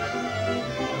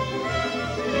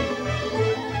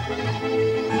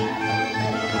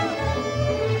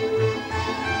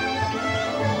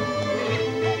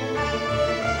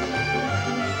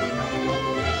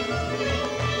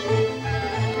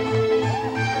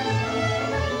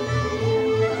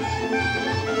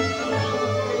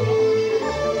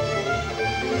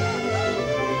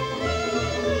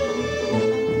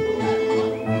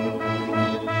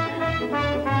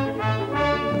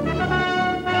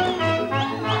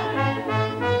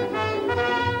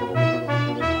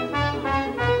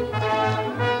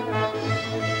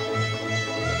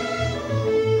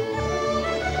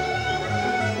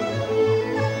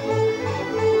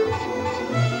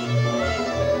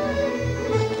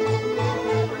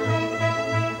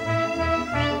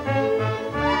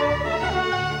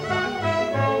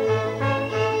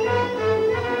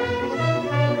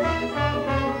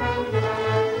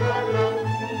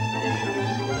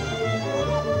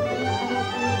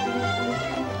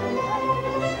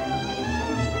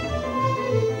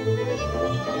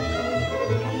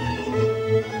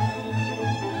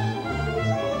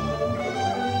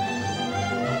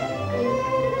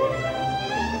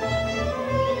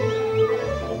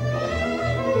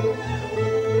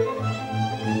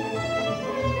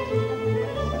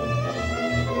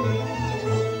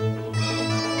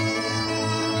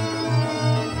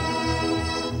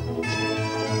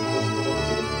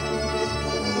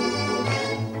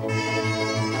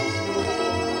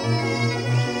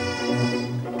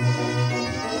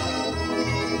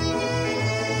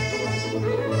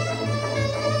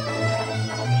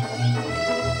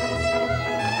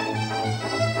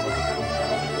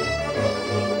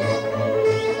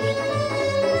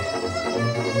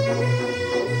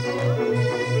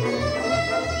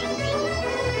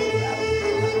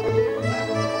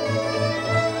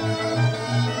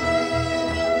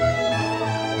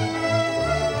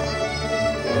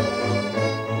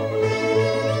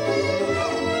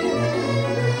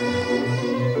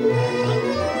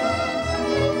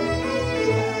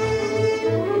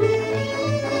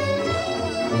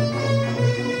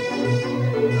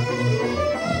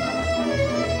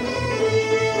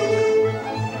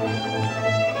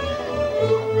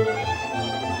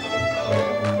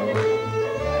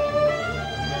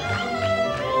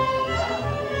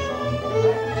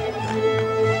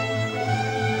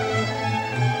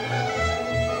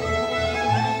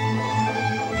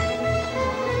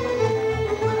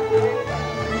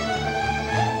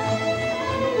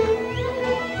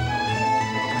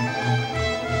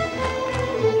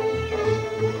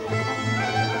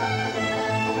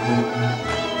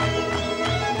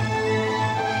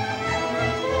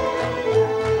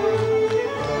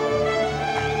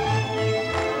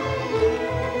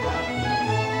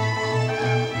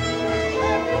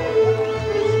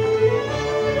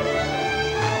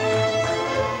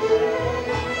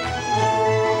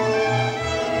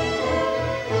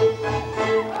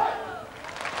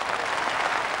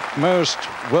 Most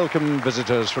welcome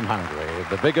visitors from Hungary,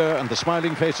 the vigour and the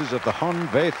smiling faces of the Hon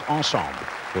Veith Ensemble,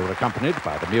 who are accompanied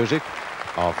by the music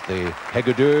of the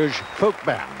Hegedurge Folk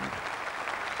Band.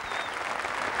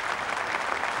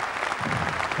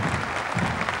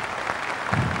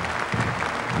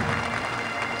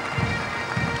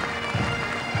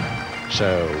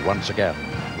 So, once again,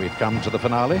 we've come to the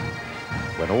finale,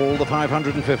 when all the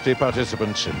 550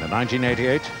 participants in the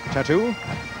 1988 tattoo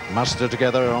muster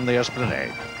together on the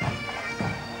esplanade.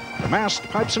 The massed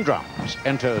pipes and drums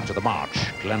enter to the march,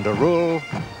 Glendalough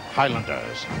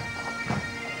Highlanders.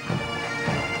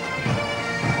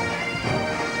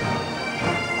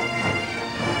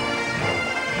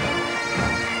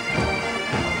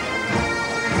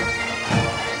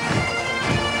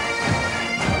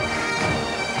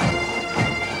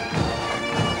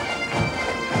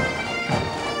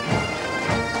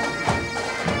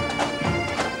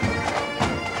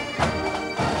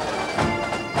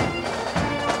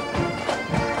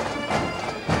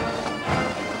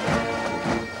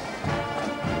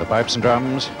 Pipes and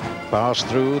drums pass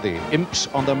through the imps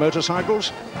on their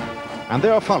motorcycles, and they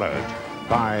are followed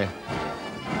by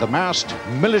the massed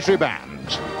military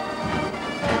bands.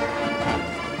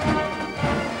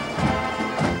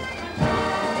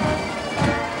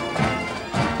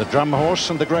 The drum horse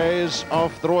and the greys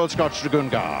of the Royal Scotch Dragoon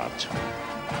Guards.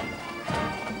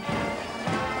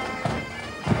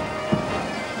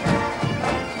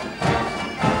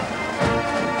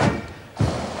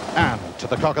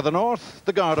 The Cock of the North,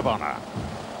 the Guard of Honour.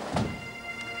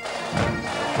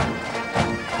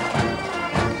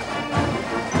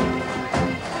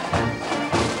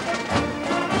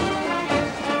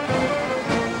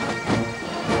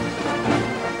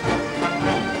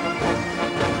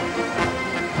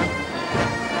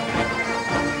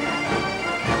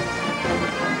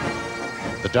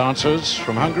 The dancers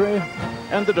from Hungary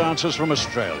and the dancers from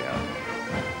Australia.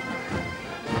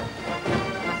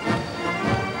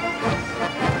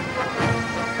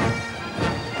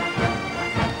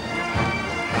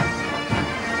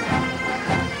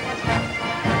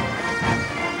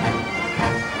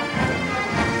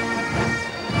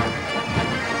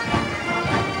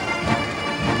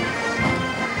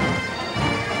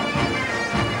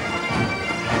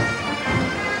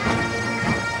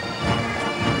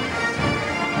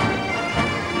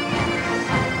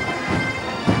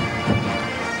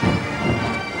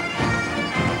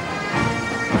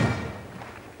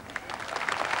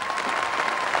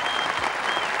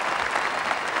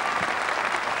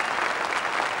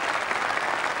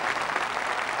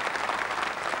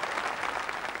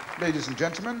 Ladies and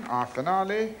gentlemen, our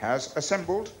finale has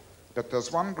assembled, but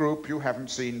there's one group you haven't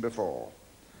seen before.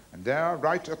 And there,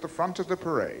 right at the front of the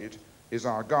parade, is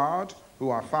our guard,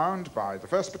 who are found by the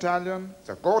 1st Battalion,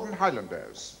 the Gordon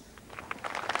Highlanders.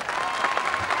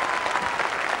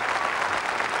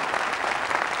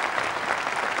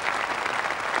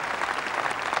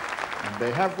 And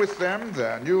they have with them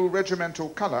their new regimental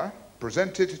colour,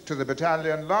 presented to the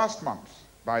battalion last month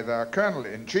by their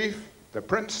Colonel-in-Chief, the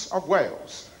Prince of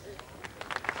Wales.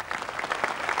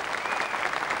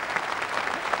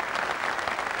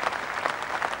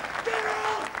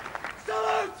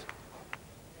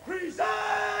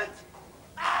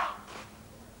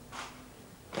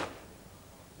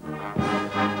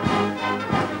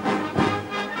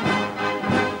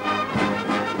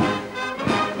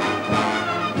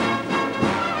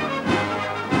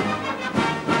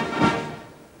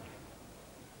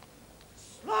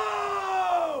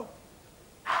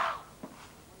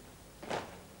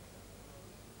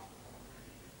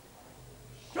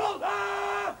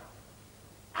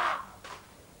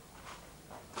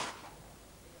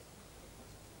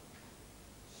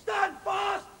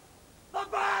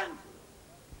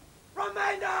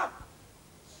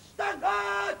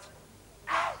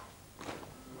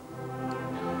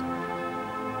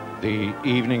 The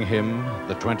evening hymn,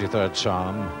 the 23rd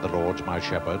Psalm, the Lord's my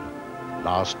shepherd,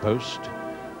 last post,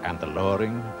 and the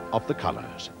lowering of the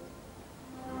colours.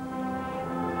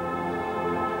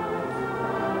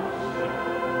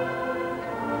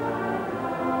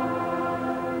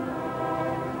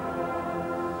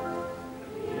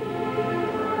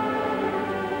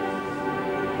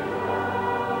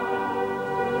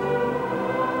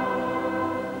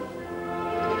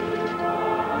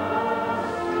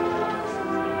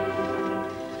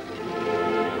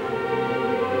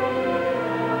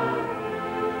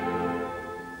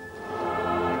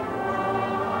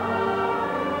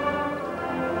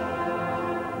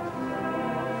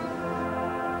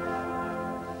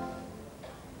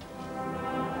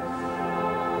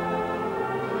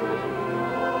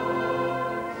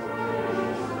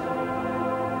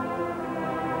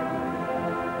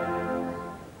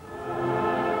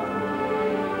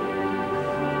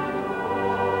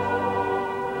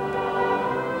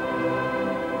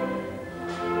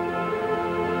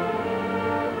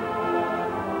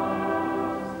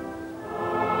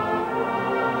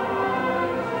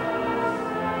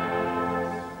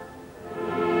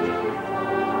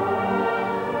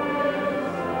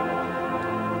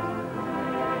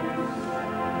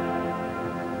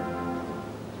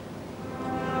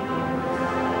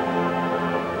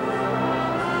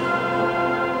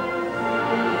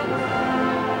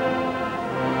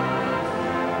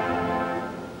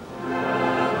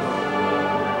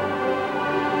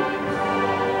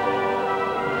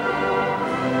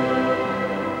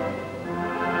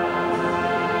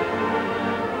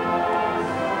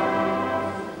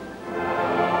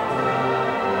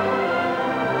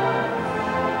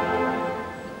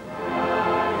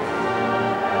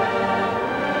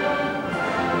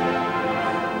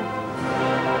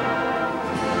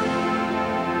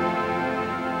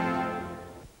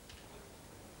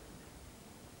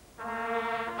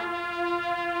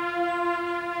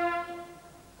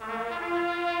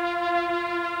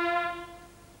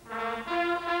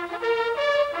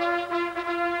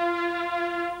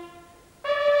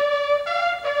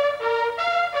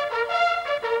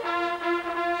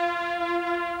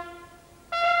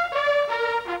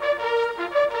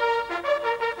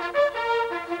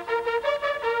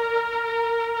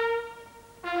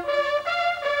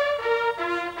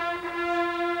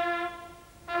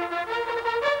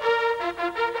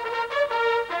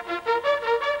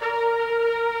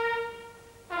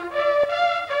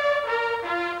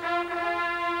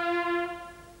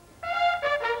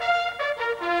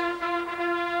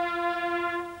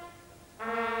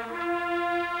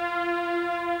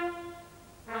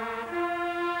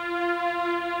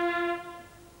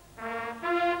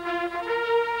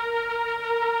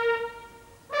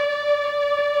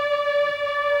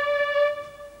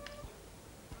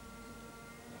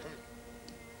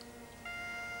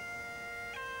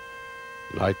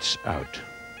 Lights out.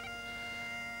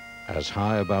 As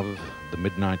high above the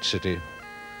midnight city,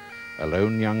 a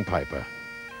lone young piper,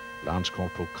 Lance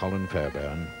Corporal Colin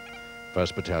Fairbairn,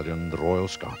 1st Battalion, the Royal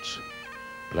Scots,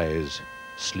 plays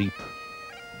Sleep,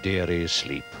 Dearie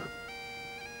Sleep.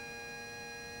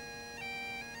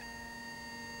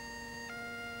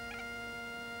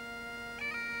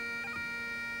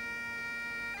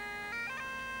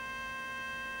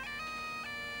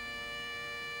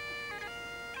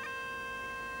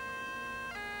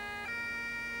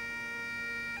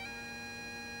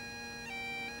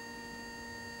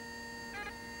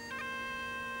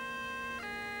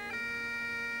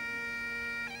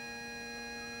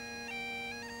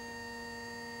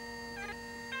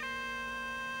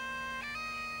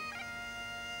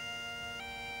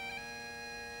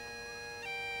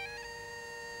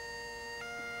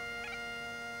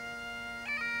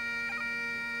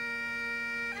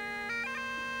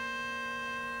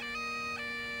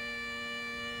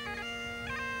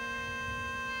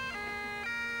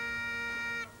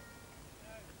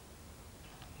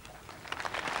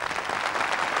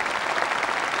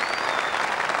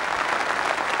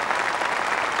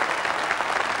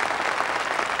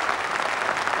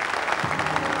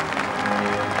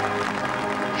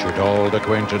 Should old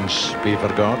acquaintance be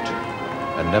forgot,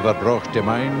 and never brought to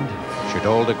mind, should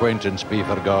old acquaintance be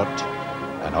forgot,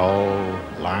 and all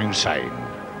lang syne.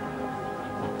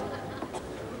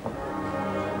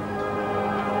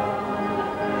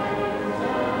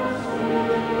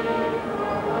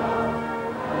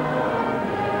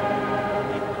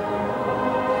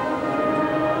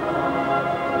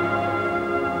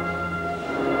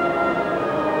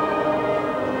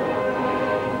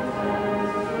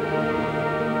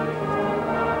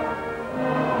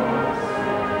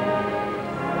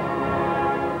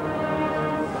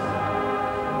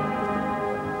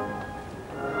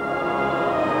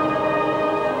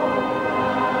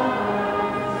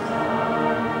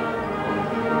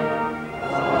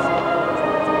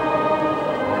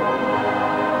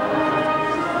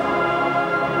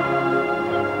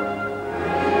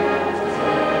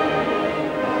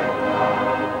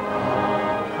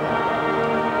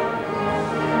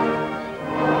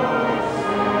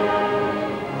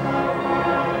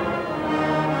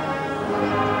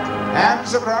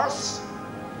 Hands across.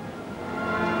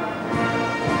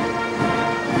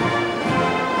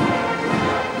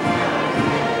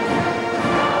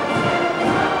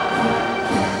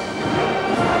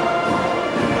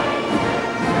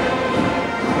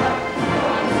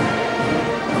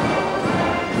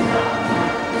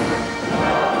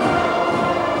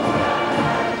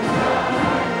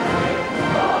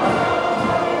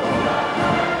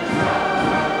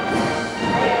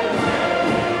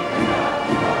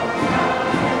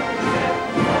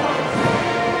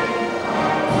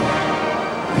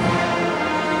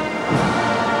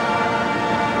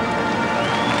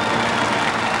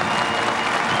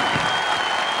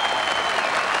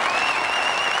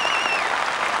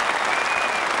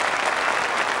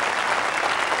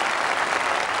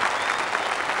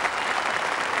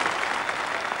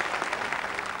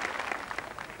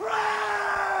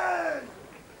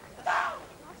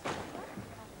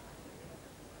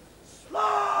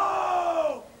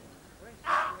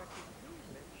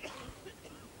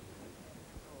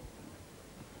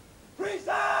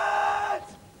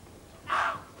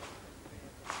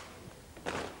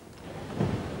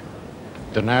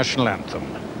 The national anthem.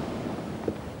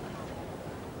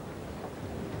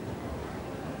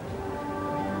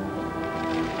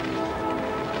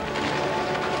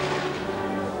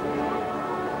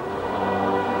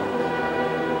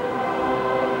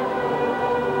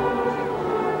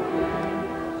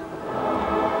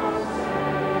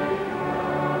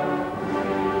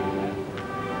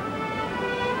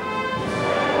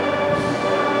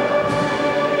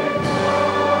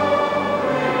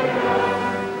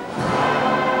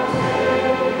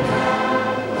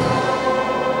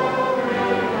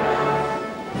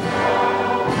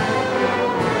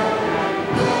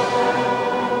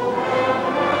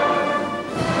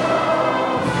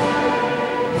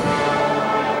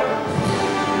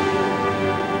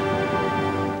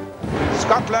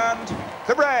 Scotland,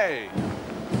 the brave.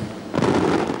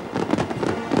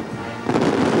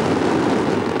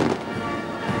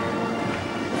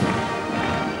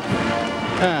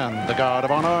 And the Guard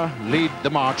of Honour lead the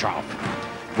march off.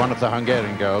 One of the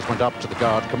Hungarian girls went up to the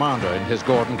Guard commander in his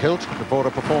Gordon kilt before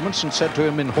a performance and said to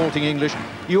him in halting English,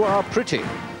 "You are pretty."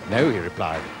 "No," he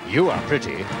replied, "you are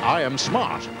pretty, I am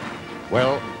smart."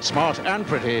 Well, smart and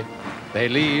pretty, they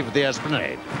leave the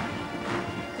esplanade.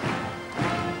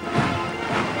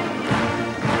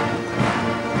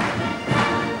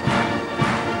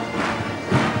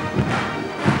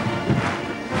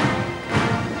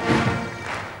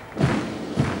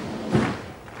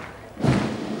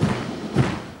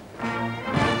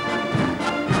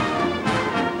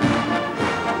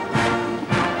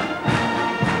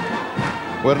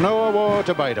 We're no war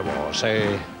to bide a war,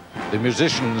 say the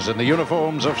musicians in the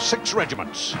uniforms of 6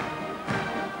 regiments.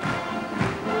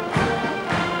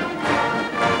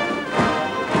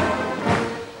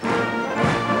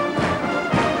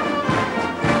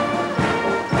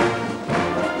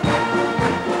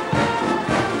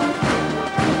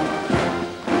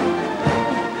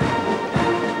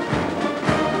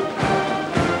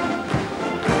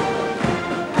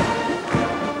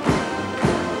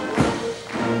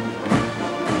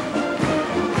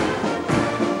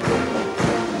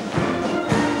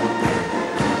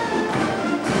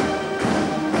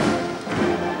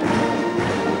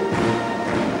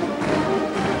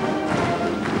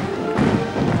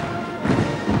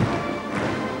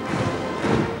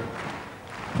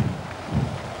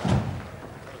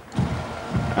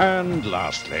 And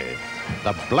lastly,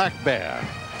 the Black Bear,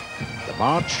 the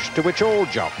march to which all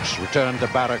jocks return to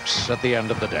barracks at the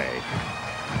end of the day.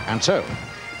 And so,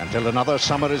 until another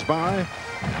summer is by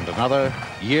and another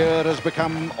year has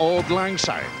become auld lang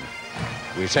syne,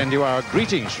 we send you our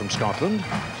greetings from Scotland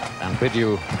and bid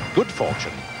you good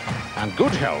fortune and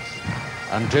good health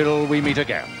until we meet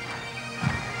again.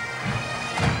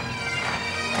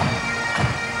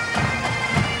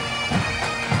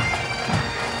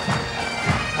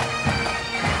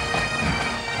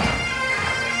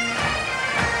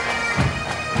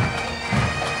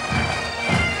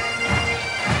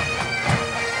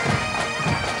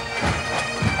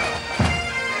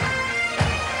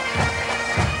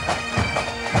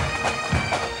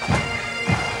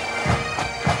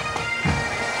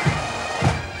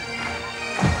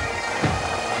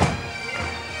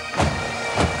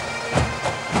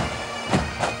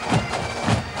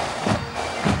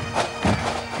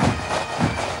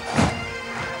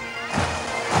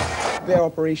 Their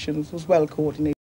operations was well coordinated.